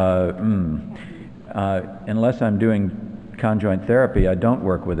 Unless I'm doing conjoint therapy, I don't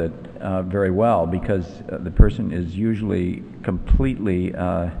work with it very well because the person is usually completely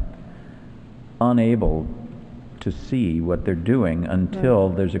unable to see what they're doing until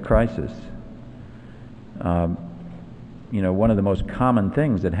there's a crisis. One of the most common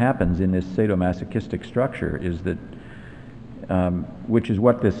things that happens in this sadomasochistic structure is that, which is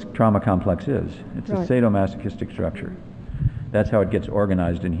what this trauma complex is. It's a sadomasochistic structure. That's how it gets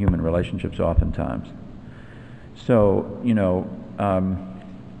organized in human relationships oftentimes. So,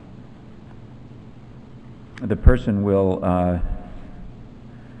 the person will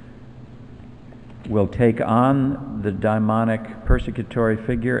take on the daimonic persecutory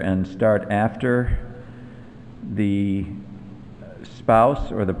figure and start after the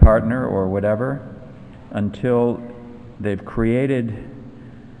spouse or the partner or whatever until they've created,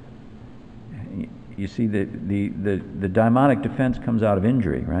 you see, the daimonic defense comes out of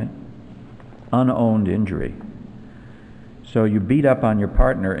injury, right? Unowned injury. So you beat up on your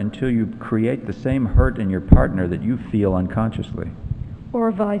partner until you create the same hurt in your partner that you feel unconsciously.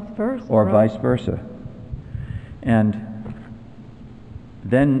 Or vice versa. Or vice versa. And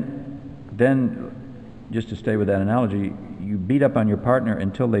then, just to stay with that analogy, you beat up on your partner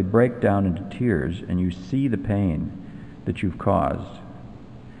until they break down into tears and you see the pain that you've caused.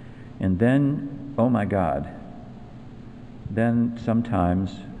 And then, oh my God, then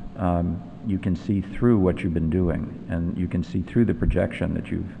sometimes you can see through what you've been doing, and you can see through the projection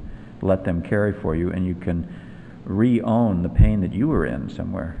that you've let them carry for you, and you can re-own the pain that you were in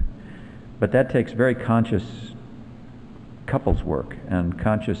somewhere. But that takes very conscious couples work and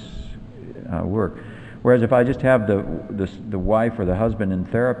conscious work. Whereas if I just have the wife or the husband in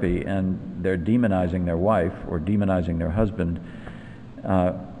therapy and they're demonizing their wife or demonizing their husband,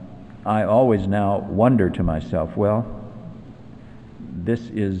 I always now wonder to myself, well, this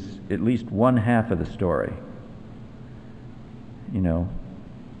is at least one half of the story. You know,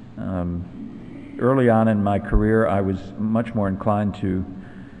 early on in my career, I was much more inclined to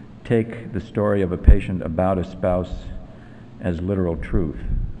take the story of a patient about a spouse as literal truth,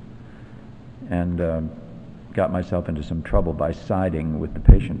 and got myself into some trouble by siding with the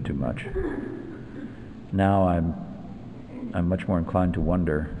patient too much. Now I'm much more inclined to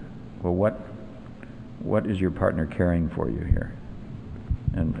wonder, well, what is your partner carrying for you here,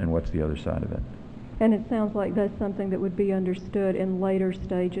 and what's the other side of it? And it sounds like that's something that would be understood in later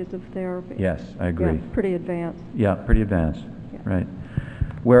stages of therapy. Yes, I agree. Yeah, pretty advanced. Yeah, pretty advanced, yeah. Right.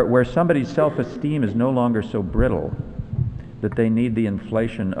 Where somebody's self-esteem is no longer so brittle that they need the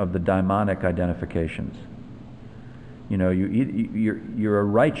inflation of the daimonic identifications. You know, you're a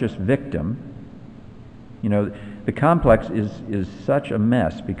righteous victim. You know, the complex is such a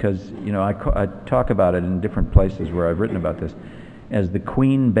mess because, you know, I talk about it in different places where I've written about this as the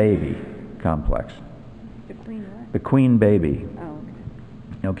queen baby complex. The queen what? The queen baby. Oh.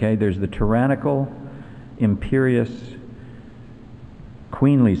 Okay, there's the tyrannical, imperious,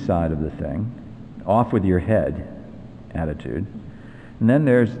 queenly side of the thing, off with your head attitude. And then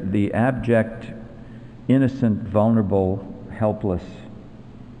there's the abject, innocent, vulnerable, helpless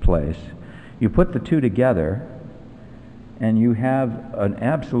place. You put the two together and you have an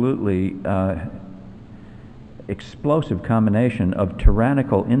absolutely explosive combination of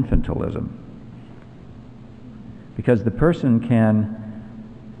tyrannical infantilism. Because the person can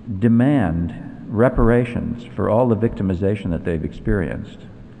demand reparations for all the victimization that they've experienced.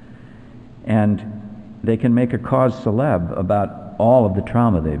 And they can make a cause célèbre about all of the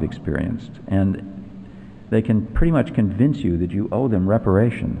trauma they've experienced. And they can pretty much convince you that you owe them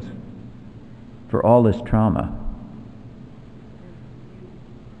reparations for all this trauma.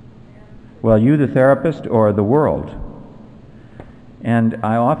 Well, you the therapist or the world? And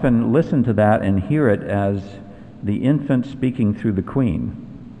I often listen to that and hear it as the infant speaking through the queen.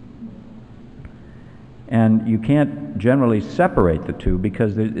 And you can't generally separate the two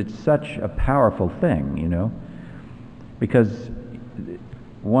because it's such a powerful thing, you know. Because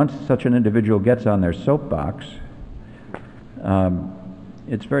once such an individual gets on their soapbox,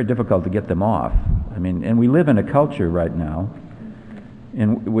 it's very difficult to get them off. I mean, and we live in a culture right now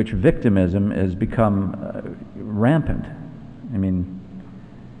in which victimism has become rampant. I mean,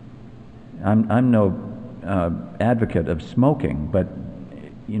 I'm no advocate of smoking, but,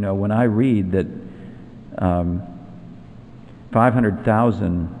 you know, when I read that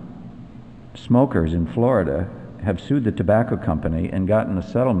 500,000 smokers in Florida have sued the tobacco company and gotten a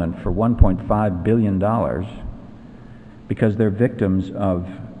settlement for $1.5 billion because they're victims of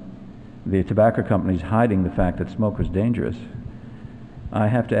the tobacco companies hiding the fact that smoke was dangerous. I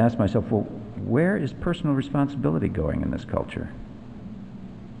have to ask myself, well, where is personal responsibility going in this culture?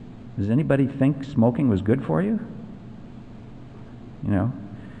 Does anybody think smoking was good for you? You know?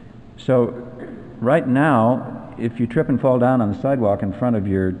 So right now, if you trip and fall down on the sidewalk in front of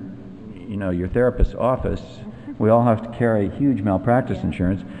your therapist's office, we all have to carry huge malpractice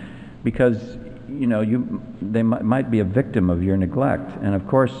insurance because, you know, they might be a victim of your neglect. And of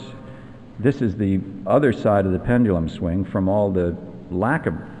course, this is the other side of the pendulum swing from all the lack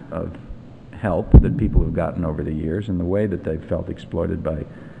of help that people have gotten over the years and the way that they've felt exploited by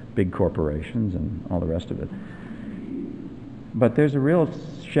big corporations and all the rest of it. But there's a real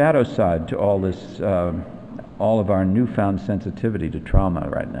shadow side to all this, all of our newfound sensitivity to trauma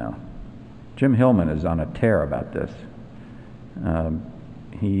right now. Jim Hillman is on a tear about this.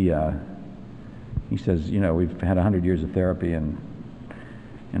 He says, you know, we've had 100 years of therapy and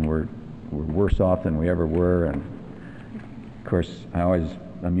we're worse off than we ever were. And of course, I always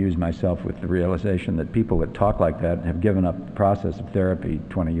amuse myself with the realization that people that talk like that have given up the process of therapy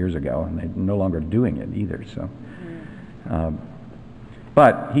 20 years ago, and they're no longer doing it either. So,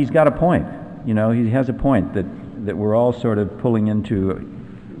 but he's got a point. You know, he has a point that we're all sort of pulling into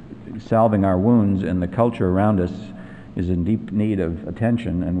salving our wounds, and the culture around us is in deep need of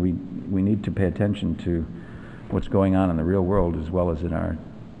attention, and we need to pay attention to what's going on in the real world as well as in our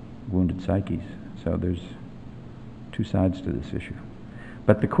wounded psyches. So there's two sides to this issue.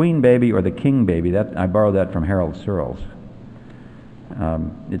 But the queen baby or the king baby, that I borrowed that from Harold Searles.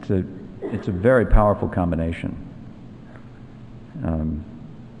 It's it's a very powerful combination.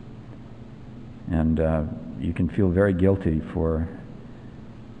 And you can feel very guilty for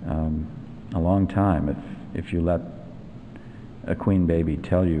a long time if you let a queen baby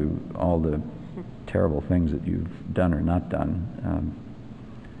tell you all the terrible things that you've done or not done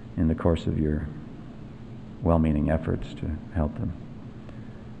in the course of your well-meaning efforts to help them.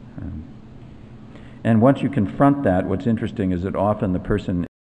 And once you confront that, what's interesting is that often the person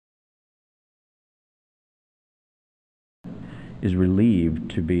is relieved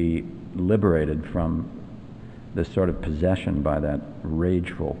to be liberated from this sort of possession by that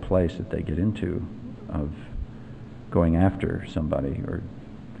rageful place that they get into of going after somebody or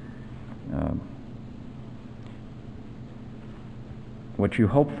what you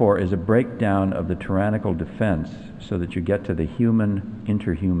hope for is a breakdown of the tyrannical defense so that you get to the human,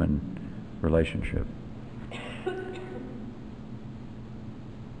 interhuman relationship.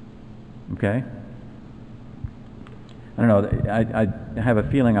 Okay? I don't know, I have a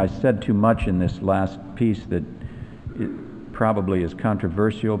feeling I said too much in this last piece that it probably is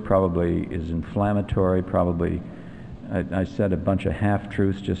controversial, probably is inflammatory, probably I said a bunch of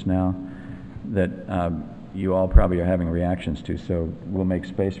half-truths just now that you all probably are having reactions to, so we'll make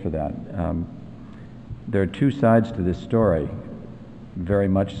space for that. There are two sides to this story, very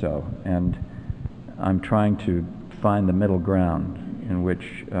much so, and I'm trying to find the middle ground in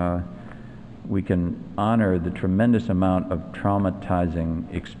which we can honor the tremendous amount of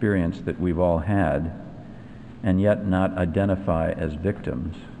traumatizing experience that we've all had and yet not identify as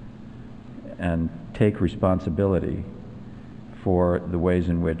victims and take responsibility for the ways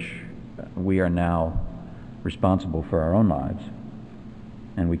in which we are now responsible for our own lives.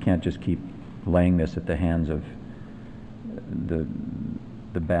 And we can't just keep laying this at the hands of the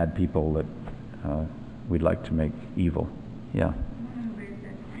bad people that we'd like to make evil. Yeah.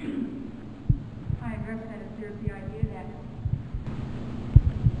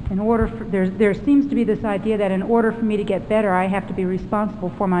 In order for, there seems to be this idea that in order for me to get better, I have to be responsible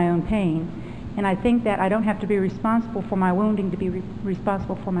for my own pain. And I think that I don't have to be responsible for my wounding to be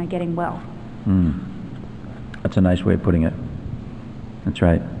responsible for my getting well. That's a nice way of putting it. That's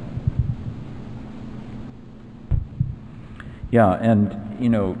right. Yeah, and, you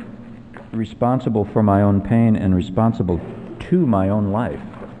know, responsible for my own pain and responsible to my own life.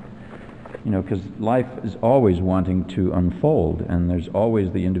 You know, because life is always wanting to unfold, and there's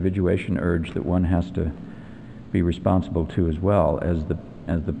always the individuation urge that one has to be responsible to as well as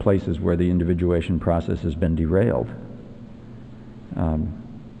the places where the individuation process has been derailed.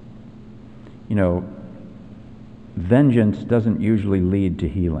 You know, vengeance doesn't usually lead to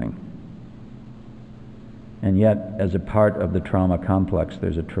healing. And yet, as a part of the trauma complex,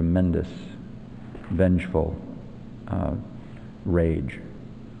 there's a tremendous vengeful rage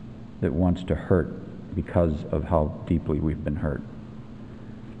that wants to hurt because of how deeply we've been hurt.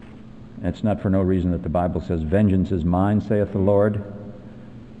 It's not for no reason that the Bible says, "Vengeance is mine, saith the Lord."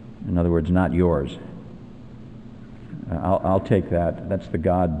 In other words, not yours. I'll take that. That's the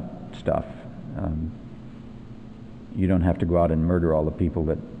God stuff. You don't have to go out and murder all the people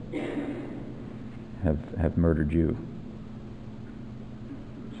that have murdered you.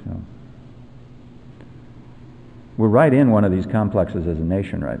 So we're right in one of these complexes as a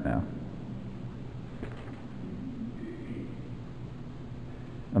nation right now.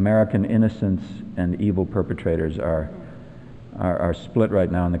 American innocence and evil perpetrators are split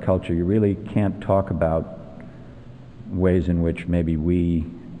right now in the culture. You really can't talk about ways in which maybe we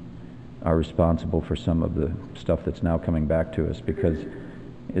are responsible for some of the stuff that's now coming back to us, because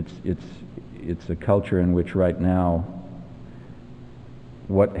it's a culture in which right now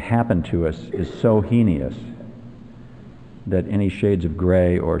what happened to us is so heinous that any shades of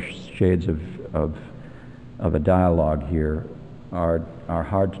gray or shades of a dialogue here are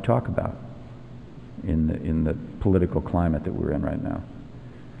hard to talk about in the political climate that we're in right now.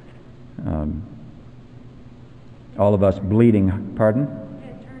 All of us bleeding. Pardon?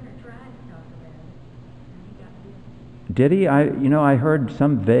 Did he? I heard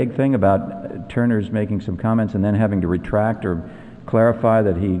some vague thing about Turner's making some comments and then having to retract or clarify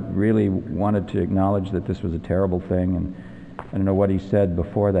that he really wanted to acknowledge that this was a terrible thing, and I don't know what he said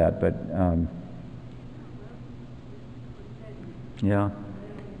before that, but yeah.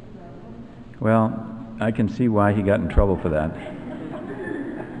 Well, I can see why he got in trouble for that.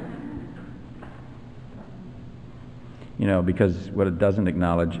 You know, because what it doesn't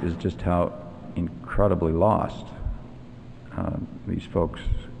acknowledge is just how incredibly lost these folks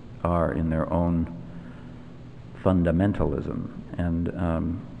are in their own fundamentalism.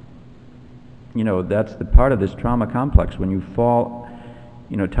 And, you know, that's the part of this trauma complex. When you fall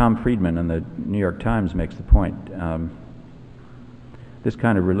Tom Friedman in the New York Times makes the point. This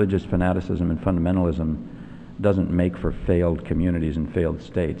kind of religious fanaticism and fundamentalism doesn't make for failed communities and failed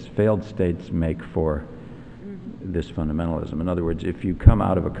states. Failed states make for this fundamentalism. In other words, if you come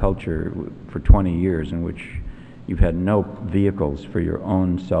out of a culture for 20 years in which you've had no vehicles for your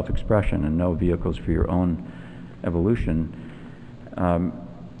own self-expression and no vehicles for your own evolution,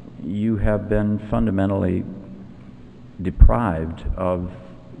 you have been fundamentally deprived of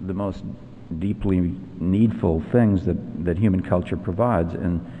the most deeply needful things that human culture provides,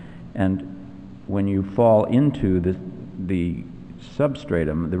 and when you fall into the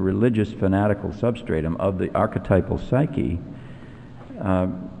substratum, the religious fanatical substratum of the archetypal psyche,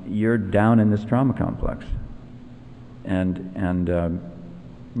 you're down in this trauma complex. And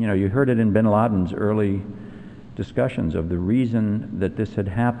you heard it in bin Laden's early discussions of the reason that this had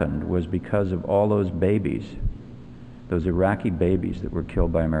happened was because of all those babies, those Iraqi babies that were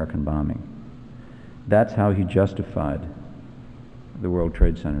killed by American bombing. That's how he justified the World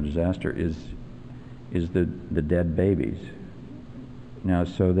Trade Center disaster, is the dead babies. Now,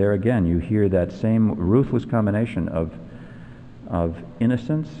 so there again, you hear that same ruthless combination of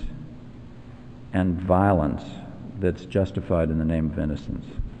innocence and violence that's justified in the name of innocence.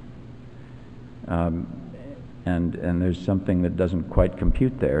 And there's something that doesn't quite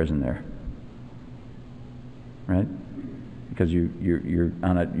compute there, isn't there? Right? Because you're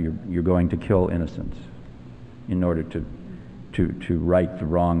going to kill innocence in order to right the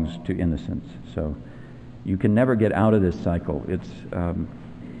wrongs to innocence. So you can never get out of this cycle.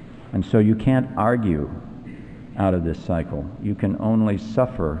 And so you can't argue out of this cycle. You can only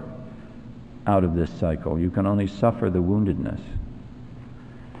suffer out of this cycle. You can only suffer the woundedness.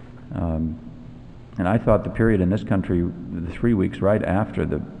 And I thought the period in this country, the 3 weeks right after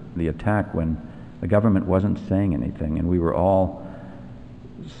the attack, when the government wasn't saying anything and we were all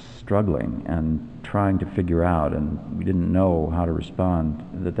struggling and trying to figure out, and we didn't know how to respond,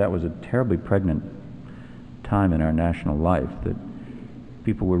 that was a terribly pregnant time in our national life, that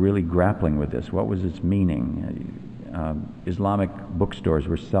people were really grappling with this. What was its meaning? Islamic bookstores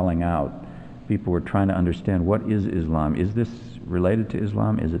were selling out. People were trying to understand, what is Islam? Is this related to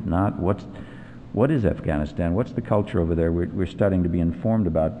Islam? Is it not? What is Afghanistan? What's the culture over there? We're starting to be informed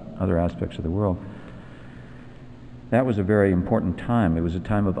about other aspects of the world. That was a very important time. It was a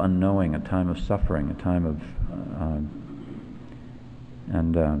time of unknowing, a time of suffering, a time of...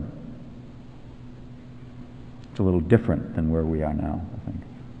 it's a little different than where we are now, I think.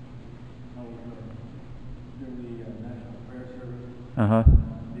 During the National Prayer Service, Uh-huh.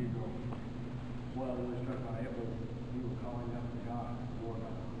 what I was struck by it was we were calling up to God for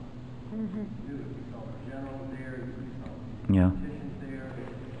about we saw the generals there, we saw Yeah. politicians there,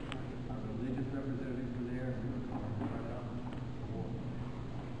 our religious representatives were there, we were calling right up for war.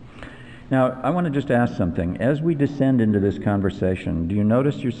 Now, I want to just ask something. As we descend into this conversation, do you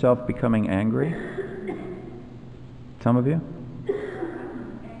notice yourself becoming angry? Some of you?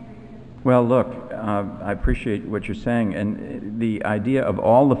 Well, look, I appreciate what you're saying, and the idea of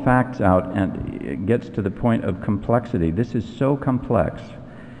all the facts out, and it gets to the point of complexity. This is so complex,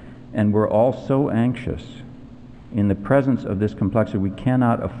 and we're all so anxious. In the presence of this complexity, we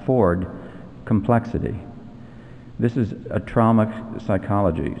cannot afford complexity. This is a trauma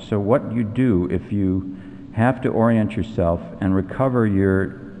psychology. So what you do if you have to orient yourself and recover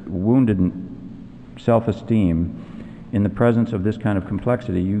your wounded self-esteem in the presence of this kind of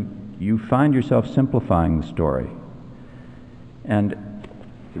complexity, you find yourself simplifying the story. And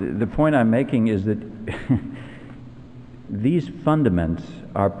the point I'm making is that these fundaments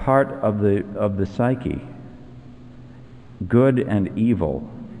are part of the psyche. Good and evil,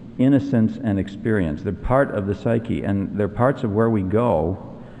 innocence and experience. They're part of the psyche, and they're parts of where we go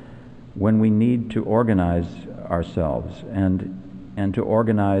when we need to organize ourselves and to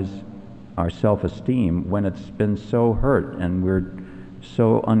organize our self-esteem when it's been so hurt and we're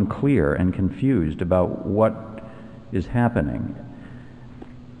so unclear and confused about what is happening.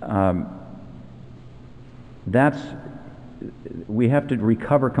 We have to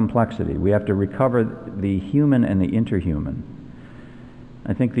recover complexity. We have to recover the human and the interhuman.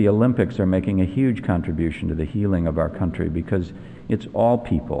 I think the Olympics are making a huge contribution to the healing of our country because it's all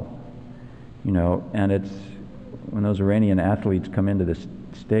people, and it's when those Iranian athletes come into this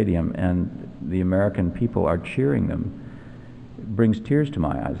stadium and the American people are cheering them, it brings tears to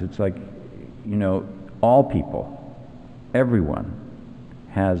my eyes. It's like, all people, everyone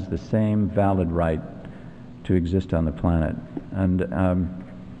has the same valid right to exist on the planet. And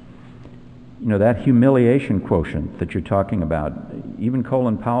that humiliation quotient that you're talking about, even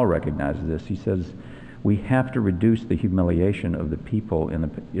Colin Powell recognizes this. He says, We have to reduce the humiliation of the people in the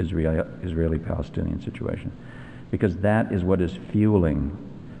Israeli-Palestinian situation, because that is what is fueling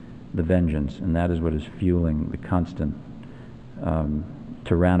the vengeance, and that is what is fueling the constant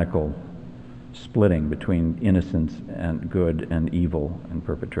tyrannical splitting between innocence and good and evil and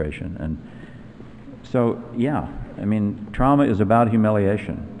perpetration. And so, yeah, I mean, trauma is about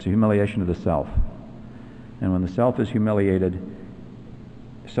humiliation. It's a humiliation of the self. And when the self is humiliated,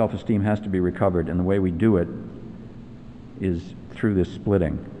 self-esteem has to be recovered, and the way we do it is through this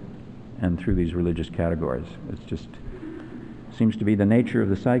splitting and through these religious categories. It's just seems to be the nature of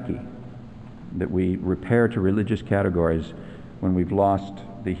the psyche, that we repair to religious categories when we've lost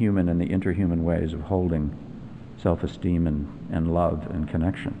the human and the interhuman ways of holding self-esteem and love and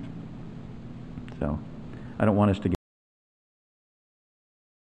connection. So I don't want us to get